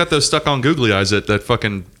look, he's got those stuck on googly eyes that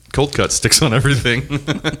fucking Cold cut sticks on everything.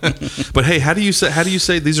 But hey, how do you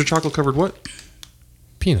say these are chocolate covered what?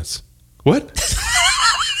 Peanuts. What?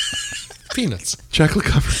 Peanuts. Chocolate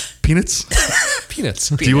covered peanuts?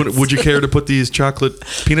 Peanuts. Would you care to put these chocolate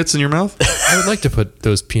peanuts in your mouth? I would like to put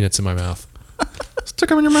those peanuts in my mouth. Stick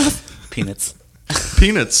them in your mouth. Peanuts.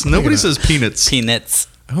 Peanuts. Nobody says peanuts. Peanuts.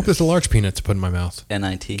 I hope there's a large peanut to put in my mouth.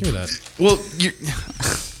 N-I-T. Give me that. Well,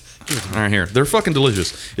 all right, here. They're fucking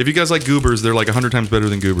delicious. If you guys like goobers, they're like 100 times better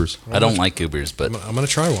than goobers. I don't like goobers, but I'm going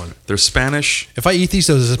to try one. They're Spanish. If I eat these,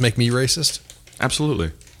 does this make me racist? Absolutely.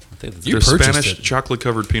 I think that's You They're purchased Spanish it.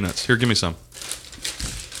 chocolate-covered peanuts. Here, give me some.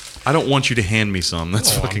 I don't want you to hand me some.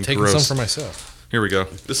 That's Oh, fucking I'm taking gross. some for myself. Here we go.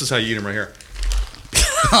 This is how you eat them right here.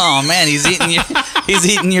 Oh man, he's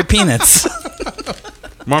eating your peanuts.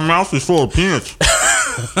 My mouth is full of peanuts.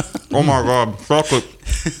 Oh my god, chocolate.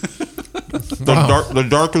 Wow. The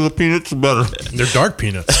darker the peanuts, the better. They're dark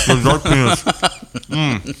peanuts. The dark peanuts.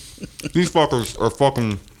 These fuckers are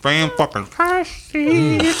fucking They're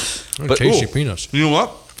But- tasty ooh. peanuts. You know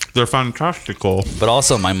what? They're fantastical. But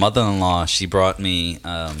also, my mother-in-law, she brought me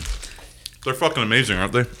They're fucking amazing,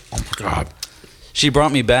 aren't they? Oh my god. she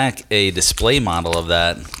brought me back a display model of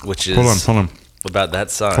that, which is Hold on. about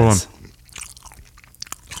that size. Hold on.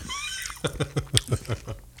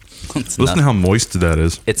 It's Listen to how moist that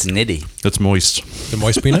is. It's nitty. That's moist. The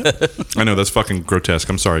moist peanut? I know, that's fucking grotesque.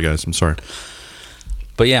 I'm sorry, guys. I'm sorry.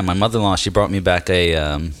 But yeah, my mother-in-law, she brought me back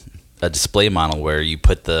a display model where you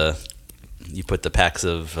put the packs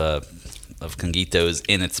of Conguitos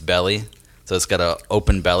in its belly, so it's got an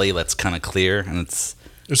open belly that's kind of clear, and it's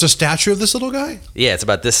There's a statue of this little guy? yeah, it's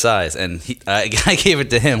about this size, and I gave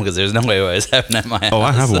it to him because there's no way I was having it at my house. Oh,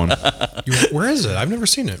 I have one. Where is it? I've never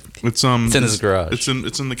seen it. It's It's in his garage.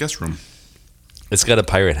 It's in the guest room. It's got a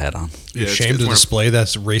pirate hat on. You're it's- ashamed it's to where- display that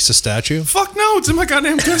racist statue? Fuck no! It's in my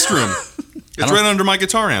goddamn guest room. It's right under my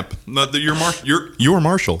guitar amp. You're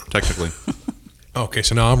Marshall, technically. Okay,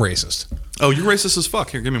 so now I'm racist. Oh, you're racist as fuck.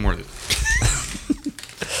 Here, give me more of it.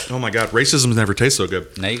 Oh my god, racism never tastes so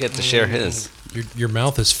good. Now you get to share his Your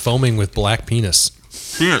mouth is foaming with black penis.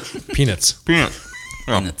 Peanuts, Peanuts. peanuts,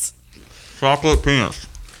 oh, peanuts. chocolate peanuts.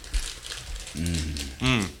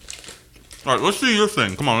 All right, let's do your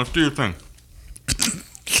thing. Come on, let's do your thing.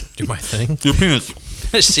 Do my thing. Your peanuts.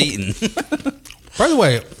 Sheeting. By the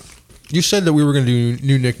way, you said that we were going to do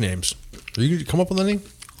new nicknames. Are you going to come up with any?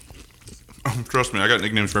 Oh, trust me, I got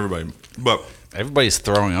nicknames for everybody. But Everybody's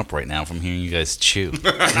throwing up right now from hearing you guys chew.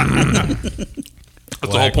 that's the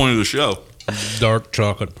whole point of the show. Dark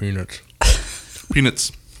chocolate peanuts.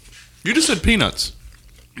 Peanuts. You just said peanuts.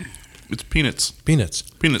 It's peanuts. Peanuts.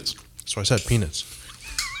 Peanuts. So I said peanuts.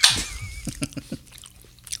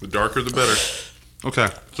 The darker, the better. Okay,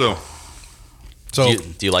 so So,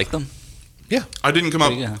 Do you like them? yeah. I didn't come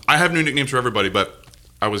up. Yeah. I have new nicknames for everybody, but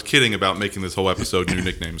I was kidding about making this whole episode new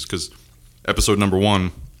nicknames because episode number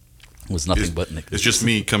 1 It was nothing but nicknames. it's just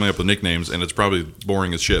me coming up with nicknames, and it's probably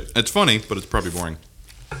boring as shit. It's funny, but it's probably boring.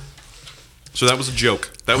 So that was a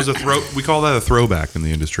joke. That was a throw. We call that a throwback in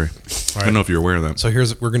the industry. I don't know if you're aware of that. So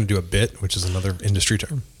we're going to do a bit, which is another industry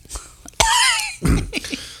term.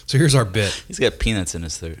 So here's our bit. He's got peanuts in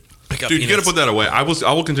his throat. Dude, you gotta put that away. I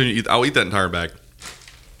will continue to eat. I'll eat that entire bag.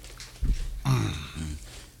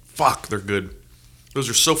 Fuck, they're good. Those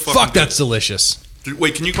are so fucking Fuck, good. that's delicious. Dude,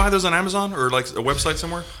 wait, can you buy those on Amazon or like a website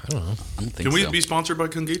somewhere? I don't know. I don't think Can we so. be sponsored by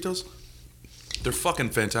Conguitos? They're fucking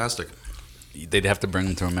fantastic. They'd have to bring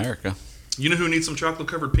them to America. You know who needs some chocolate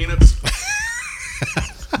covered peanuts?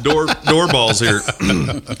 door balls here.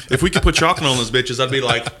 If we could put chocolate on those bitches, I'd be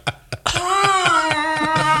like,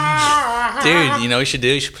 Dude, you know what you should do?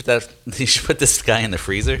 You should put this guy in the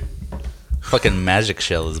freezer. Fucking magic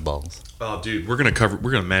shell his balls. oh, dude, we're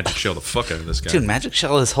gonna magic shell the fuck out of this guy. Dude, magic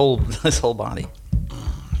shell his whole body.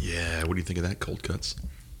 Yeah, what do you think of that, Cold Cuts?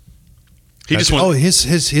 He just went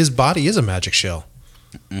his body is a magic shell.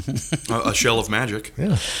 a shell of magic.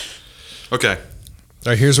 Yeah. Okay, All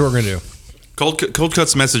right, here's what we're going to do. Cold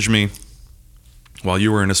Cuts messaged me while you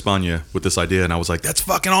were in España with this idea, and I was like, that's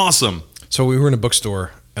fucking awesome. So we were in a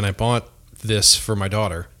bookstore, and I bought this for my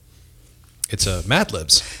daughter. It's a Mad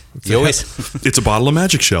Libs. You always It's a bottle of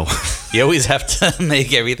magic shell. have to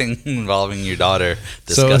make everything involving your daughter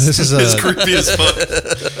So disgusting. this is It's a creepy as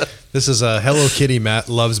fuck. this is a Hello Kitty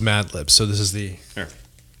loves Mad Libs. So this is the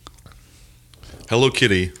Hello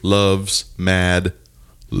Kitty loves Mad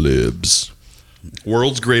Libs.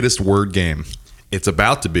 World's greatest word game. It's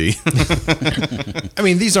about to be. I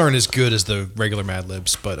mean, these aren't as good as the regular Mad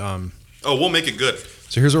Libs, but Oh, we'll make it good.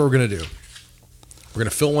 so here's what we're gonna do. We're gonna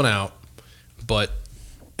fill one out, but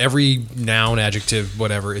every noun, adjective,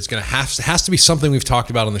 whatever, it's gonna has to be something we've talked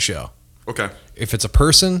about on the show. Okay. If it's a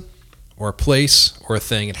person or a place or a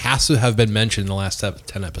thing, it has to have been mentioned in the last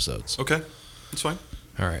 10 episodes. Okay. That's fine.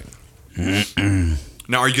 All right.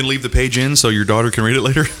 Now, are you going to leave the page in so your daughter can read it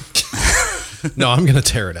later? No, I'm going to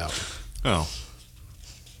tear it out. Oh.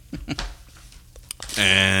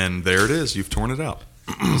 And there it is. You've torn it out.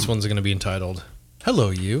 This one's going to be entitled, Hello,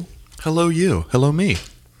 You. Hello, you. Hello, me.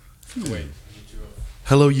 Wait.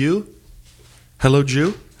 Hello, you. Hello,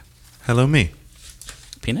 Jew. Hello, me.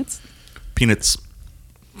 Peanuts? Peanuts.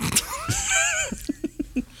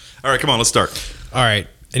 All right, come on. Let's start. All right.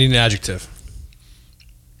 I need an adjective.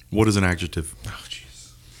 What is an adjective? Oh,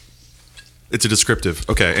 jeez. It's a descriptive.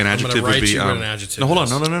 Okay, an adjective would write be. you what an adjective no, hold on.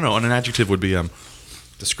 is. No. An adjective would be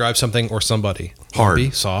Describe something or somebody. Hard.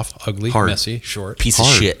 Lumpy, soft, ugly, Hard. messy, short. Piece hard.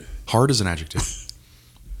 of shit. Hard is an adjective.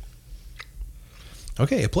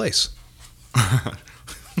 Okay, a place.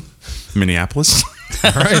 Minneapolis.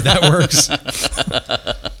 All right, that works.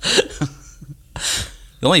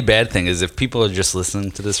 The only bad thing is if people are just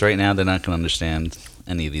listening to this right now, they're not going to understand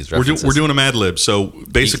any of these references. We're doing a Mad Lib, so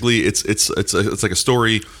basically it's like a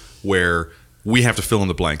story where we have to fill in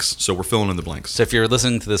the blanks. So we're filling in the blanks. So if you're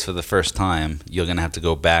listening to this for the first time, you're going to have to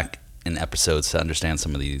go back in episodes to understand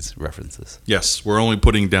some of these references. Yes, we're only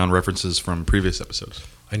putting down references from previous episodes.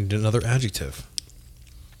 I need another adjective.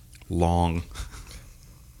 Long.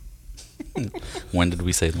 When did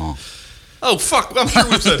we say long? Oh fuck! I'm sure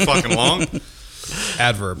we've said fucking long.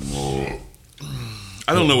 Adverb.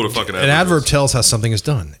 I don't know what a fucking adverb An adverb is. tells how something is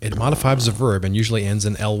done. It modifies a verb and usually ends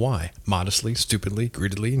in ly. Modestly, stupidly,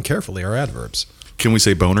 greedily, and carefully are adverbs. Can we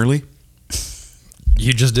say bonerly?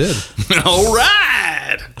 You just did. All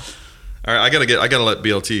right. All right. I gotta let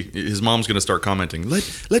BLT. His mom's gonna start commenting. Let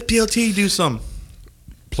BLT do some.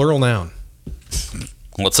 Plural noun.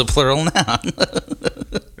 What's a plural noun?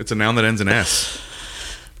 It's a noun that ends in s.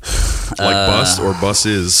 Like bus or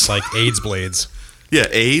buses. It's like AIDS blades. Yeah,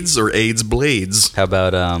 AIDS or AIDS blades. How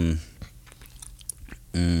about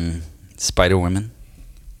spider women?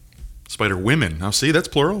 Spider women. Now see, that's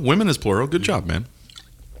plural. Women is plural. Good job, man.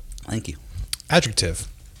 Thank you. Adjective.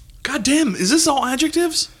 God damn, is this all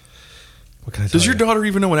adjectives? What can I tell Does your you? daughter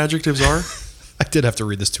even know what adjectives are? I did have to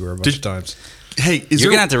read this to her a bunch of times. Hey, is You're there?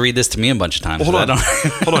 going to have to read this to me a bunch of times. Hold on, but I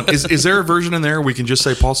don't- hold on. Is there a version in there we can just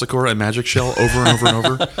say Paul Sikora and Magic Shell over and over and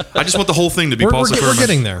over? I just want the whole thing to be Paul Sikora. We're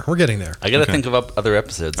getting there. We're getting there. I got to Okay. think of other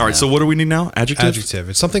episodes. All right. now. So what do we need now? Adjective. Adjective.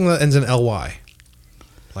 It's something that ends in ly.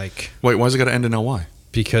 Like, Wait, why is it got to end in ly?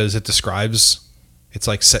 because it describes, it's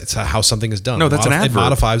like it's how something is done. No, that's an It adverb.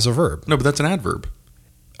 modifies a verb. No, but that's an adverb.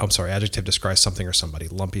 I'm sorry. Adjective describes something or somebody.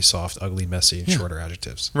 Lumpy, soft, ugly, messy, and Yeah. shorter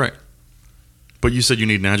adjectives. Right. But you said you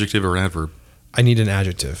need an adjective or an adverb. I need an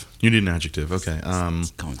adjective. You need an adjective. Okay.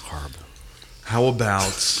 It's going horrible. How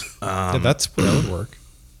about Yeah, that would work.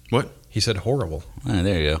 what? He said horrible. Oh,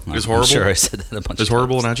 there you go. Is I'm horrible- sure I said that a bunch Is of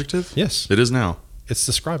horrible times. an adjective? Yes. It is now. It's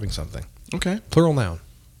describing something. Okay. Plural noun.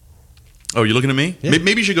 Oh, you looking at me? Yeah.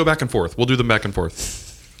 Maybe you should go back and forth. We'll do them back and forth.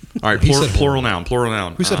 All right. He said Plural noun. Plural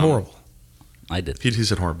noun. Who said horrible? I did. He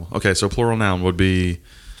said horrible. Okay, so plural noun would be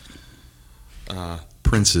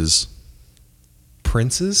princes.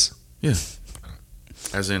 Princes? Yeah.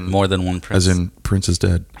 As in More than one prince. As in Prince is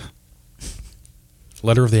dead.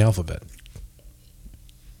 Letter of the alphabet.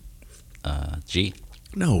 G.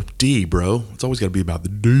 No, D, bro. It's always got to be about the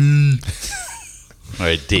D. All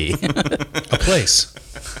right, D. A place.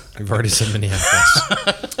 We've already said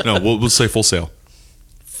Minneapolis. No, we'll say Full Sail.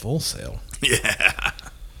 Full Sail. Yeah.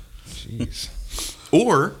 Jeez.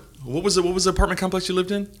 Or what was the apartment complex you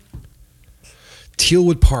lived in?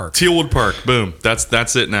 Tealwood Park. Tealwood Park. Boom.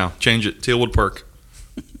 That's it now. Change it. Tealwood Park.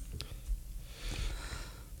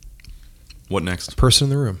 What next? Person in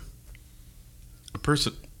the room. A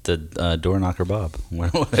person. The door knocker Bob.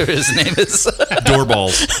 Whatever his name is.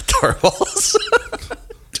 Doorballs. Doorballs.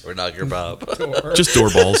 Door knocker Bob. Just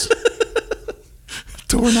doorballs.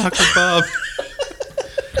 Door knocker Bob.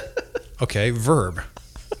 Okay, verb.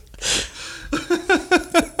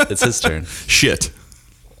 It's his turn. Shit.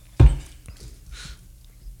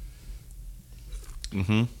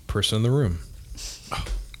 Person in the room.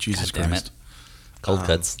 Jesus God damn Christ. it. Cold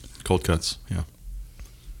cuts. Cold cuts. Yeah.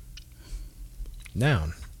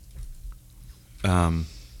 Noun.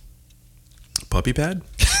 Puppy pad.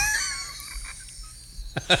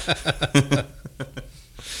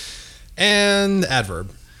 And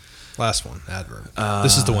adverb. Last one. Adverb.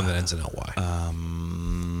 This is the one that ends in ly.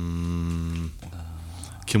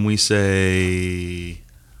 Can we say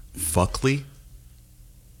fuckly?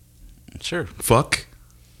 Sure. Fuck?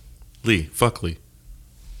 Lee. Fuckly.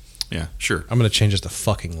 Yeah, sure. I'm going to change this to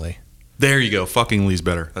fuckingly. There you go. Fucking Lee's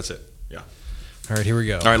better. That's it. Yeah. All right, here we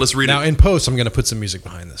go. All right, let's read now, it. in post, I'm going to put some music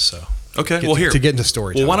behind this. So Okay, well, here. to get into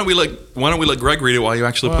story Well, time. why don't we let Greg read it while you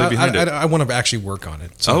actually play behind it? I want to actually work on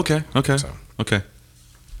it. So, Oh, okay. So. Okay.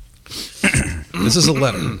 This is a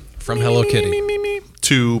letter from Hello Kitty.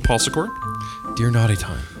 To Paul Sikora. Dear Naughty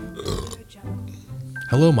Time.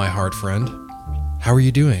 Hello, my hard friend. How are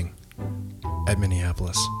you doing? At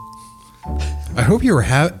Minneapolis. I hope you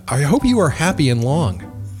are happy and long.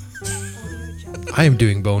 I am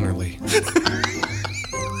doing bonerly.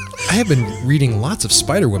 I have been reading lots of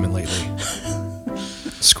Spider Women lately.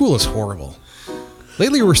 School is horrible.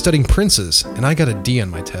 Lately we're studying princes, and I got a D on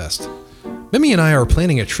my test. Mimi and I are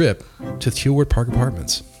planning a trip to Tealwood Park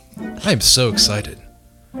Apartments. I am so excited.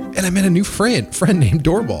 And I met a new friend named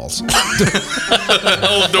Doorballs.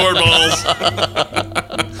 Oh, Doorballs.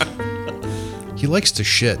 He likes to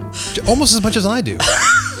shit almost as much as I do.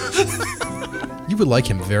 You would like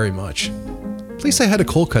him very much. Please say hi to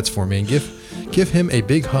Cold Cuts for me and give him a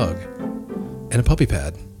big hug and a puppy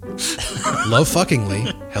pad. Love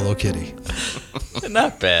fuckingly, Hello Kitty.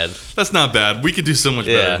 Not bad. That's not bad. We could do so much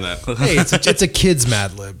better than that. Hey, it's a kid's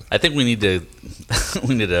Mad Lib. I think we need to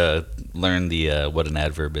learn the what an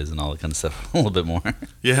adverb is and all that kind of stuff a little bit more.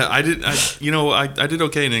 Yeah, I did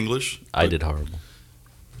okay in English. I did horrible.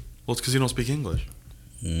 Well, it's because you don't speak English.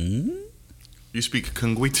 Mm? You speak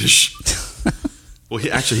Kungwitish. Well, he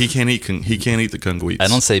can't eat the Kungwits. I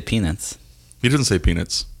don't say peanuts. He doesn't say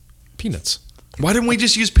peanuts. Peanuts. Why didn't we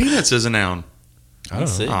just use peanuts as a noun? I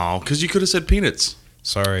don't know. Oh, because you could have said peanuts.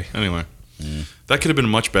 Sorry. Anyway, that could have been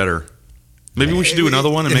much better. Maybe we should do another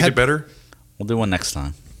one and make it better. We'll do one next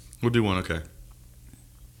time. We'll do one, okay.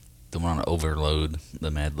 Don't want to overload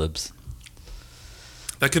the Mad Libs.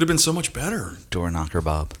 That could have been so much better. Door knocker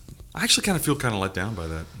Bob. I actually kind of feel kind of let down by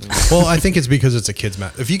that. Well, I think it's because it's a kid's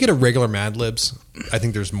Mad. If you get a regular Mad Libs, I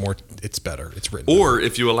think there's more. It's better. It's written. Or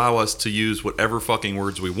if you allow us to use whatever fucking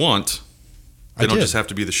words we want, they don't just have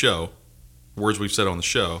to be the show. Words we've said on the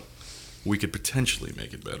show, we could potentially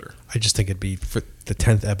make it better. I just think it'd be for the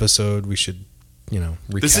 10th episode. We should,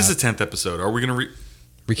 recap. This is the 10th episode. Are we going to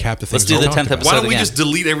recap the things. Let's do we the talked 10th about. episode. Why don't we again. just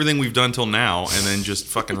delete everything we've done till now and then just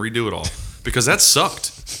fucking redo it all? Because that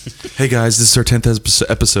sucked. Hey guys, this is our 10th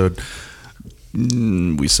episode.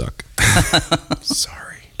 We suck.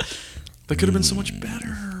 Sorry. That could have been so much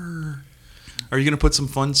better. Are you going to put some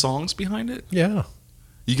fun songs behind it? Yeah.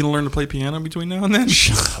 You going to learn to play piano between now and then?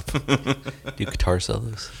 Shut up. do guitar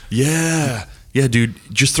solos. Yeah. Yeah, dude.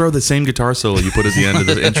 Just throw the same guitar solo you put at the end of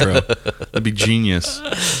the intro. That'd be genius.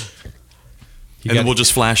 And then we'll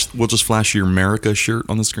just flash your America shirt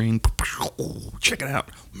on the screen. Check it out.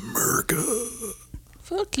 America.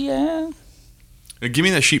 Fuck yeah. Give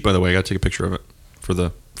me that sheet, by the way. I got to take a picture of it for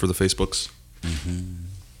the Facebooks.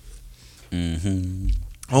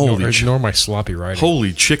 Ignore my sloppy writing.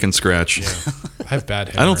 Holy chicken scratch. I have bad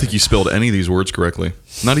handwriting. I don't think you spelled any of these words correctly.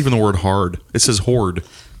 Not even the word hard. It says horde.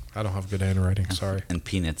 I don't have good handwriting. Sorry. And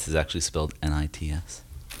peanuts is actually spelled N-I-T-S.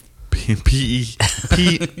 P-E-E-N-I-T-S.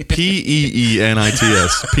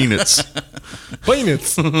 Peanuts.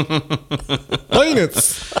 Peanuts.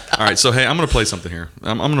 Peanuts. All right, so hey, I'm going to play something here.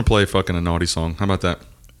 I'm going to play fucking a naughty song. How about that?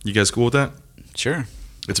 You guys cool with that? Sure.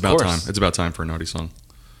 It's about course. time. It's about time for a naughty song.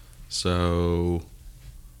 So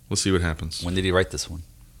let's see what happens. When did he write this one?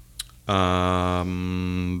 A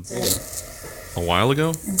while ago.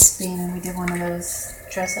 In Spain, and we did one of those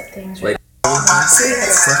dress-up things. Right?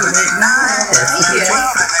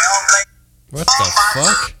 What the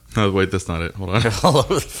fuck? Oh, wait, that's not it. Hold on. All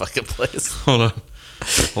over the fucking place. Hold on.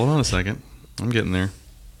 Hold on a second. I'm getting there.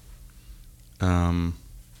 You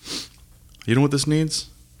know what this needs?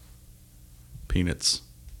 Peanuts.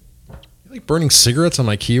 You like burning cigarettes on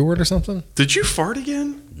my keyboard or something? Did you fart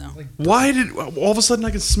again? No. Why did all of a sudden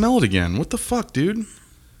I can smell it again? What the fuck, dude?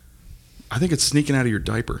 I think it's sneaking out of your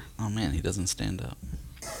diaper. Oh man, he doesn't stand up.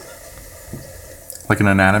 Like an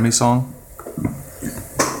anatomy song?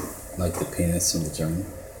 Like the penis and vagina.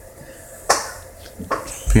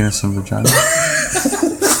 Penis and vagina?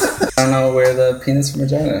 I don't know where the penis and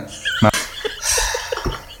vagina.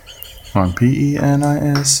 On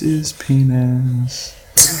P-E-N-I-S is penis.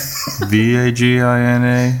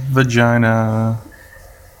 V-A-G-I-N-A, vagina.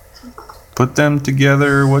 Put them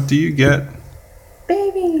together, what do you get?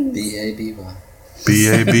 B-A-B-Y.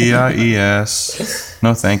 B-A-B-I-E-S.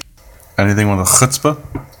 No thank you. Anything with a chutzpah?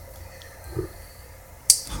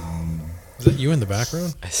 Is that you in the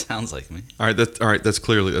background? It sounds like me. All right, that's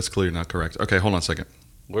clearly not correct. Okay, hold on a second.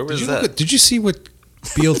 Where Did was you, that? did you see what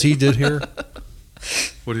BLT did here?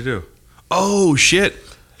 What did he do? Oh shit!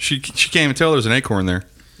 She can't even tell there's an acorn there.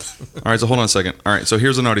 All right, so hold on a second. All right, so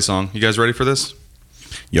here's a naughty song. You guys ready for this?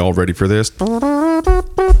 Y'all ready for this?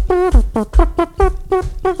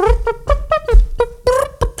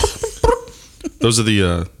 Those are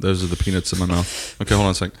the peanuts in my mouth. Okay, hold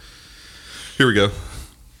on a sec. Here we go.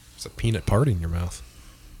 It's a peanut party in your mouth.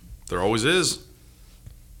 There always is.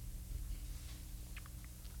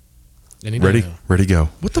 Anytime Ready? now. Ready, go.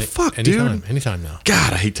 What the fuck, Anytime. dude? Anytime now.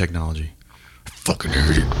 God, I hate technology. I fucking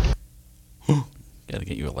hate it. Gotta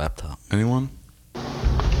get you a laptop. Anyone?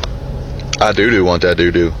 I do want that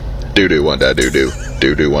doo doo. Doo doo want that doo doo.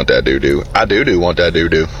 Doo doo want that doo doo. I do want that doo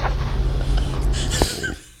doo.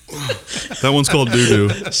 That one's called Doo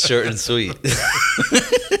Doo. Short and sweet. You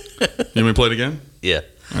want me to play it again? Yeah.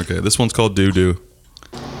 Okay, this one's called Doo Doo.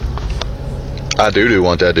 I do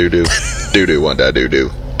want that doo doo. Doo doo want that doo doo.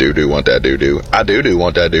 Doo doo want that doo doo. I do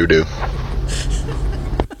want that doo doo.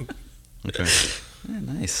 Okay. Yeah,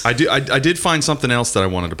 nice. I did find something else that I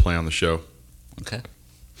wanted to play on the show Okay.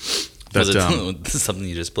 that Was it something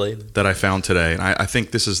you just played? that I found today, and I think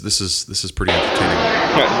this is pretty entertaining.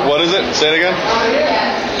 What is it? Say it again.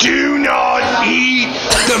 Do not eat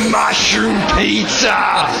the mushroom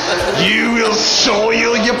pizza. You will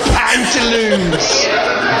soil your pantaloons.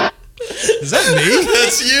 Is that me?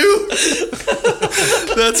 That's you.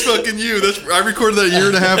 That's fucking you. I recorded that a year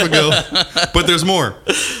and a half ago. But there's more.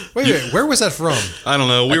 Wait. Where was that from? I don't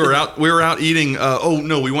know. We were out eating.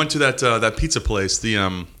 We went to that pizza place.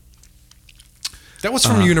 That was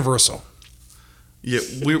from Universal. Yeah,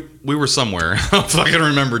 we were somewhere. I don't fucking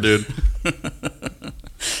remember, dude.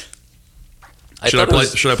 Should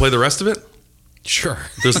I play the rest of it? Sure.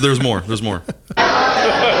 There's more. There's more.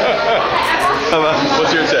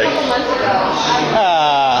 What's your take?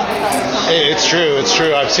 It's true. It's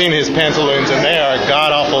true. I've seen his pantaloons, and they are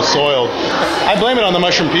god awful soiled. I blame it on the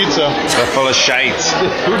mushroom pizza. They're full of shades.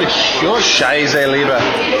 Who the short? Scheisse lieber.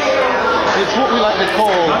 It's what we like to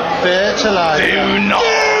call fertilizer. Do not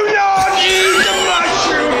eat the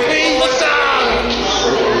mushroom pizza.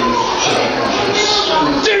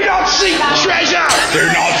 Do not seek treasure. Do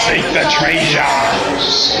not seek the treasure.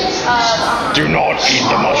 Do not eat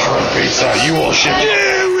the mushroom pizza. You will shit.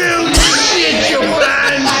 You will shit your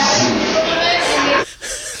pants.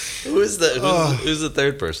 Who's the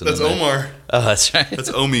third person? That's in there? Omar. Oh, that's right. That's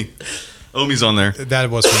Omi. Omi's on there. That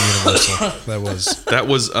was from Universal.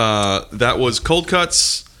 That was Cold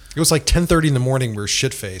Cuts. It was like 10:30 in the morning. We were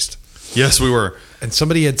shit faced, Yes, we were. and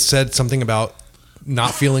somebody had said something about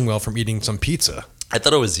not feeling well from eating some pizza. I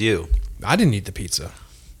thought it was you. I didn't eat the pizza.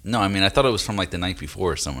 No, I mean I thought it was from like the night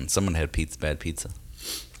before. Someone had bad pizza.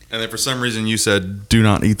 And then for some reason you said, "Do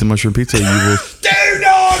not eat the mushroom pizza. You will." Do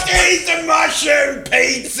not eat the mushroom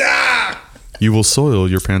pizza. You will soil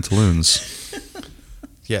your pantaloons.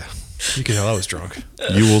 Yeah, you can tell I was drunk.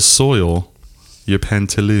 You will soil your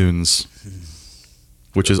pantaloons,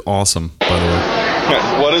 which is awesome, by the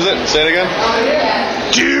way. What is it? Say it again.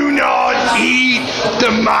 Do not eat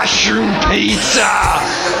the mushroom pizza.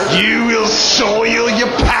 You will soil your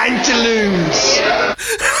pantaloons.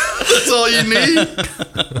 That's all you need.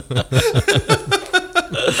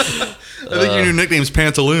 I think your new nickname's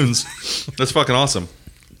Pantaloons. That's fucking awesome.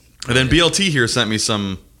 And then BLT here sent me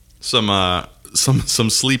some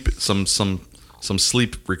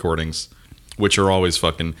sleep recordings, which are always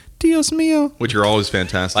fucking Dios mío, which are always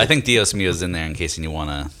fantastic. I think Dios Mio's in there in case you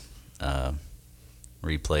want to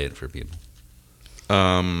replay it for people.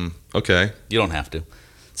 Okay. You don't have to.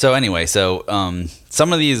 So anyway, some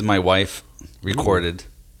of these my wife recorded.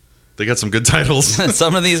 They got some good titles.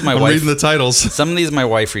 Some of these my I'm wife reading the titles. Some of these my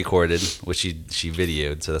wife recorded, which she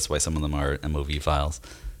videoed, so that's why some of them are MOV files.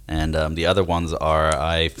 And the other ones are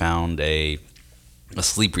I found a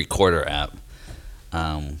sleep recorder app,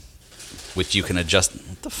 which you can adjust.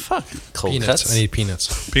 What the fuck? Cold Peanuts. Cuts. I need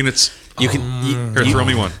peanuts. Peanuts. You can. Here, throw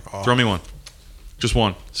me one. Throw me one. Just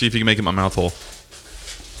one. See if you can make it my mouth hole.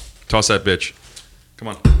 Toss that bitch. Come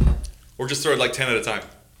on. Or just throw it like 10 at a time.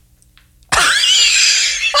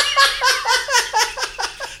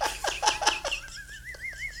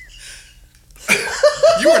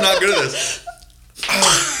 You are not good at this.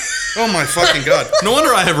 Oh my fucking god. No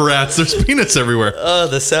wonder I have rats. There's peanuts everywhere. Oh,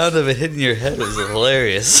 the sound of it hitting your head was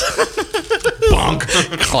hilarious. Bonk.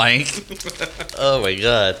 Clank. Oh my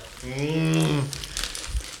god.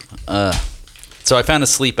 So I found a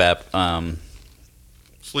sleep app.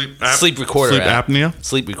 Sleep recorder Sleep app. apnea?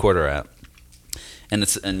 Sleep recorder app. And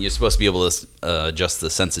you're supposed to be able to adjust the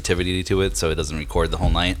sensitivity to it so it doesn't record the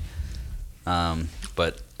whole night.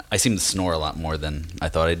 But I seem to snore a lot more than I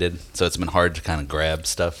thought I did, so it's been hard to kind of grab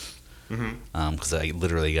stuff. Because I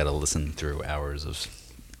literally got to listen through hours of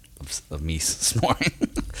me snoring.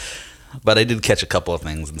 But I did catch a couple of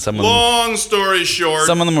things, and Long story short.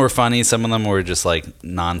 some of them were funny, some of them were just like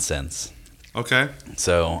nonsense. Okay.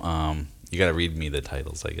 So you got to read me the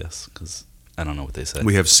titles, I guess, because I don't know what they said.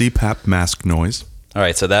 We have CPAP mask noise. All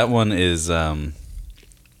right, so that one is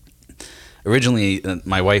originally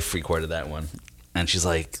my wife recorded that one, and she's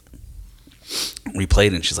like, we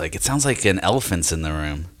played it, and she's like, it sounds like an elephant's in the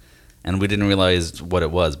room. And we didn't realize what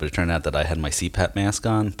it was, but it turned out that I had my CPAP mask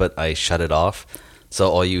on, but I shut it off. So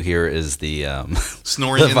all you hear is the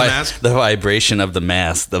snoring in the mask? the vibration of the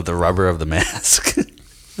mask, of the rubber of the mask.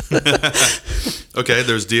 Okay,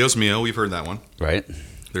 there's Dios Mio. We've heard that one. Right.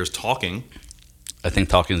 There's talking. I think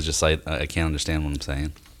talking is just I can't understand what I'm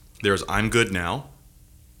saying. There's I'm good now.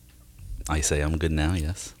 I say I'm good now,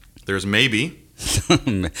 yes. There's maybe.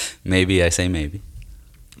 Maybe I say maybe.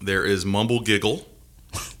 There is mumble giggle.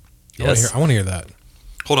 Yes. I want to hear that.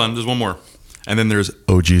 Hold on, there's one more. And then there's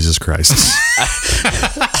Oh Jesus Christ.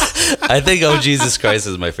 I think Oh Jesus Christ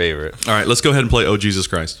is my favorite. All right, let's go ahead and play Oh Jesus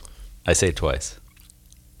Christ. I say it twice.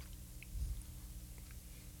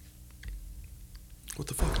 What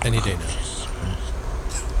the fuck? Any day now.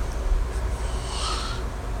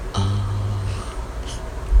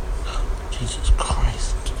 Jesus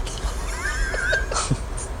Christ.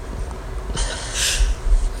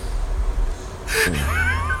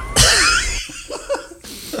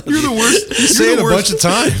 You're the worst. You say it a bunch of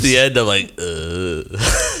times. The end, I'm like,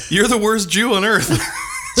 You're the worst Jew on earth.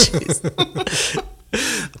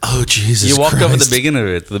 Oh Jesus! You walked Christ. over the beginning of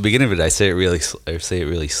it. The beginning of it, I say it really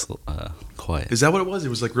quiet. Is that what it was? It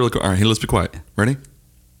was like really cool. All right, hey, let's be quiet. Ready?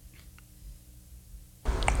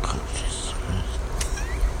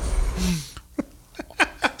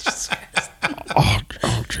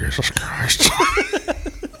 Oh, Jesus Christ.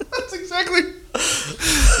 That's exactly.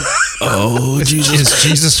 Oh, Jesus! Is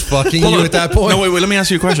Jesus fucking you at that point? No, wait. Let me ask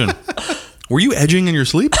you a question. Were you edging in your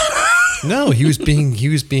sleep? No, he was being. He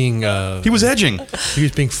was edging. He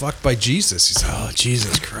was being fucked by Jesus. He's oh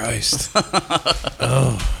Jesus Christ.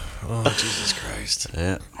 Oh Jesus Christ.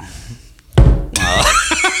 Yeah.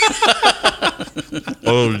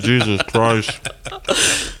 Oh Jesus Christ!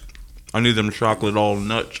 I need them chocolate all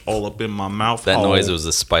nuts all up in my mouth. That noise was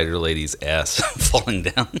the spider lady's ass falling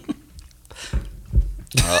down.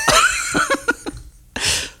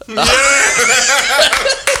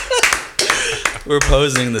 We're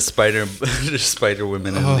posing the spider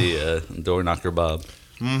women in the door knocker Bob.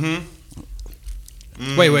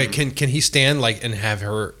 Wait. Can he stand like and have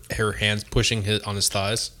her hands pushing on his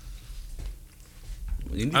thighs?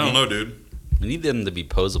 I don't know, dude. We need them to be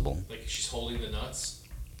posable. Like she's holding the nuts.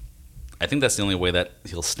 I think that's the only way that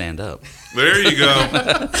he'll stand up. There you go.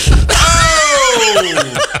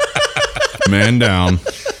 Oh! Man down.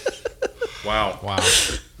 Wow.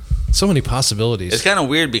 So many possibilities. It's kind of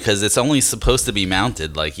weird because it's only supposed to be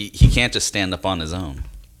mounted. Like he can't just stand up on his own.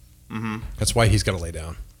 That's why he's got to lay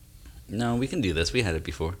down. No, we can do this. We had it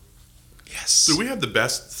before. Yes. Dude, we have the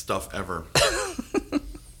best stuff ever.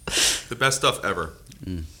 The best stuff ever.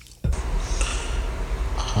 I'm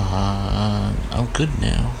good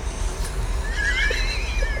now.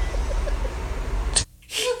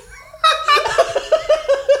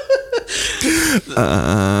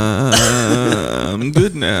 I'm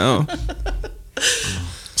good now.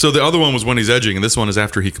 So the other one was when he's edging, and this one is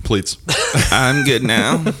after he completes. I'm good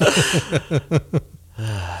now.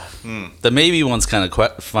 The maybe one's kind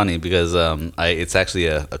of funny because it's actually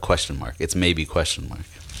a question mark. It's maybe question mark.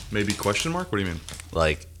 Maybe question mark? What do you mean?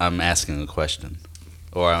 Like I'm asking a question,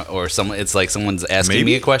 or someone. It's like someone's asking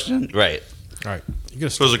Maybe? me a question. Right. All right.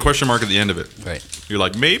 So there's a question mark at the end of it. Right. You're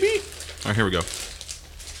like, maybe? All right, here we go.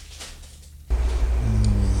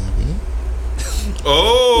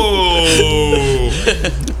 Oh,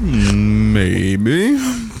 maybe.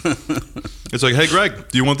 It's like, hey, Greg,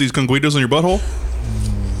 do you want these conguitos in your butthole?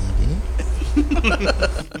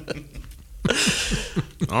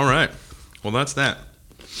 All right. Well, that's that.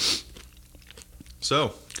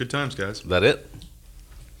 So, good times, guys. Is that it?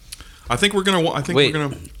 I think we're gonna. Wait,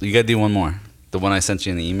 you gotta do one more. The one I sent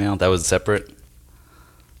you in the email, that was separate.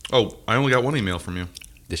 Oh, I only got one email from you.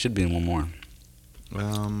 There should be one more.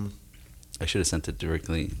 I should have sent it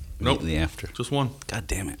directly immediately after. Just one. God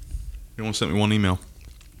damn it! You only sent me one email.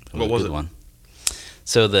 What was it? One.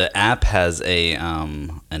 So the app has a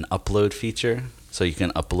an upload feature, so you can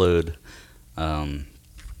upload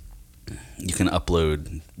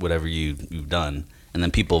whatever you've done, and then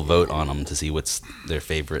people vote on them to see what's their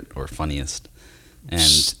favorite or funniest. And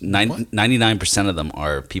 99% of them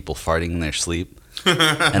are people farting in their sleep.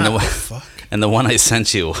 And the one I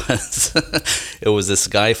sent you was it was this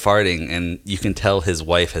guy farting, and you can tell his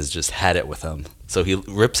wife has just had it with him. So he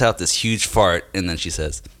rips out this huge fart, and then she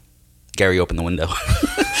says, "Gary, open the window."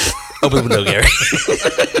 Open the window, Gary.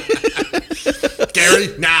 Gary,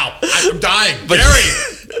 now I'm dying. Gary.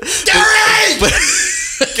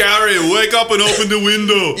 Gary, wake up and open the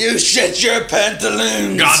window. You shit your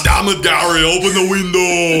pantaloons. God damn it, Gary, open the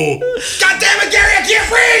window. God damn it, Gary, I can't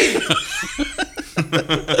breathe!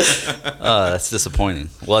 That's disappointing.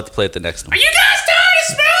 We'll have to play it the next one. Are you guys starting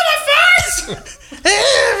to smell my farts? Hey,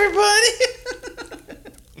 everybody!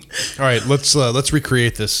 All right, let's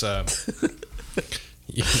recreate this.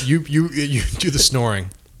 You do the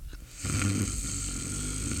snoring.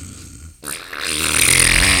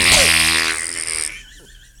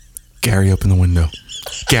 Gary, open the window.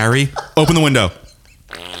 Gary, open the window.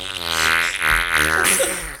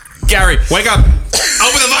 Gary, wake up.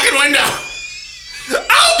 Open the fucking window. Open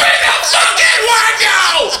the fucking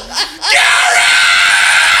window! Gary!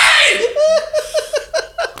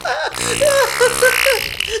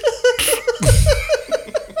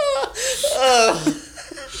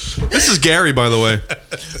 This is Gary, by the way.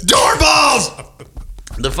 Doorballs!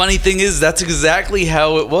 The funny thing is, that's exactly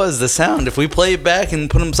how it was, the sound. If we play it back and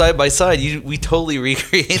put them side by side, we totally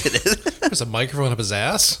recreated it. There's a microphone up his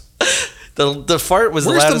ass. The fart was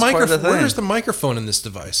the loudest part of the thing. Where's the microphone in this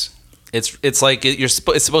device? It's like it's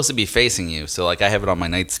supposed to be facing you. So like I have it on my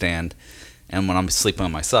nightstand, and when I'm sleeping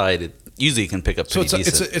on my side, it usually can pick up pretty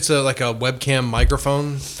decent. It's like a webcam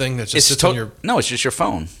microphone thing that just sits on your... No, it's just your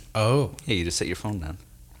phone. Oh. Yeah, you just set your phone down.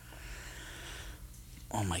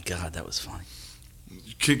 Oh my God, that was funny.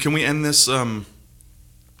 Can we end this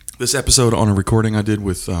this episode on a recording I did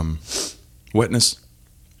with Wetness?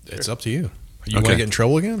 It's up to you. You want to get in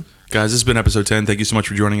trouble again? Guys, this has been episode 10. Thank you so much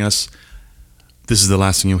for joining us. This is the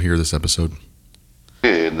last thing you'll hear this episode.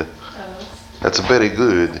 Good. That's very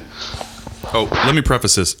good. Oh, let me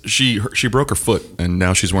preface this. She broke her foot, and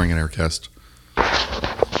now she's wearing an air cast.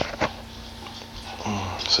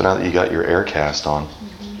 So now that you got your air cast on,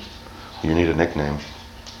 you need a nickname.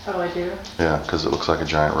 Oh, I do? Yeah, because it looks like a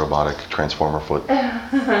giant robotic transformer foot.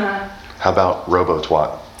 How about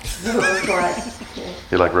Robo-Twat? Robo-Twat. Okay.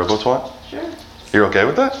 You like Robo-Twat? Sure. You're okay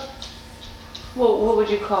with that? Well, what would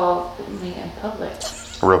you call me in public?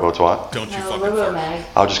 Robo-Twat? Don't you No, fucking Robo-Mag.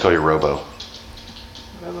 I'll just call you Robo.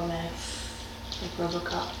 Robo-Mag. Like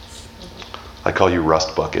Robocop. I call you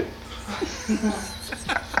Rust Bucket.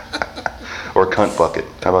 Or Cunt Bucket.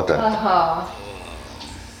 How about that? Uh-huh.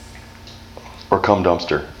 Or Cum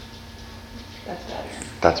Dumpster. That's better.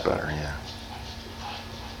 That's better, yeah.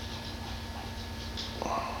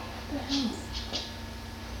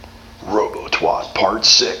 Robo-Twat Part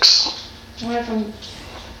 6. I went from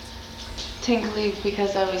tingly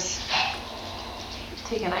because I was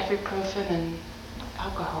taking ibuprofen and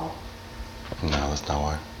alcohol. No, that's not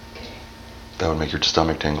why. Okay. That would make your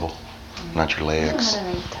stomach tingle. Not your legs. I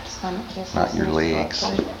don't know how to stomach. I guess Not that's your not legs.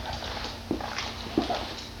 good.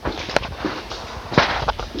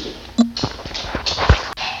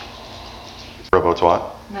 Robo-Twat.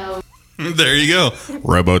 No. There you go.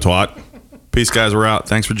 Robo-Twat. Peace, guys. We're out.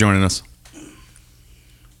 Thanks for joining us.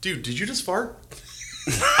 Dude, did you just fart?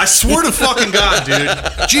 I swear to fucking God,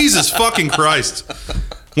 dude. Jesus fucking Christ.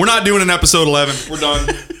 We're not doing an episode 11. We're done.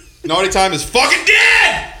 Naughty Time is fucking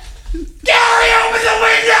dead! Gary, open the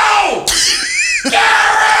window!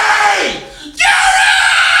 Gary! Gary!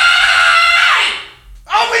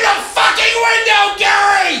 Open the fucking window,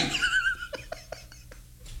 Gary!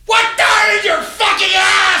 What died in your fucking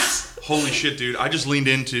ass? Holy shit, dude. I just leaned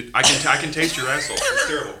into... I can taste your asshole. It's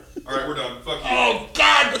terrible. All right, we're done. Fuck you. Oh,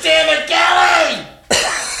 God damn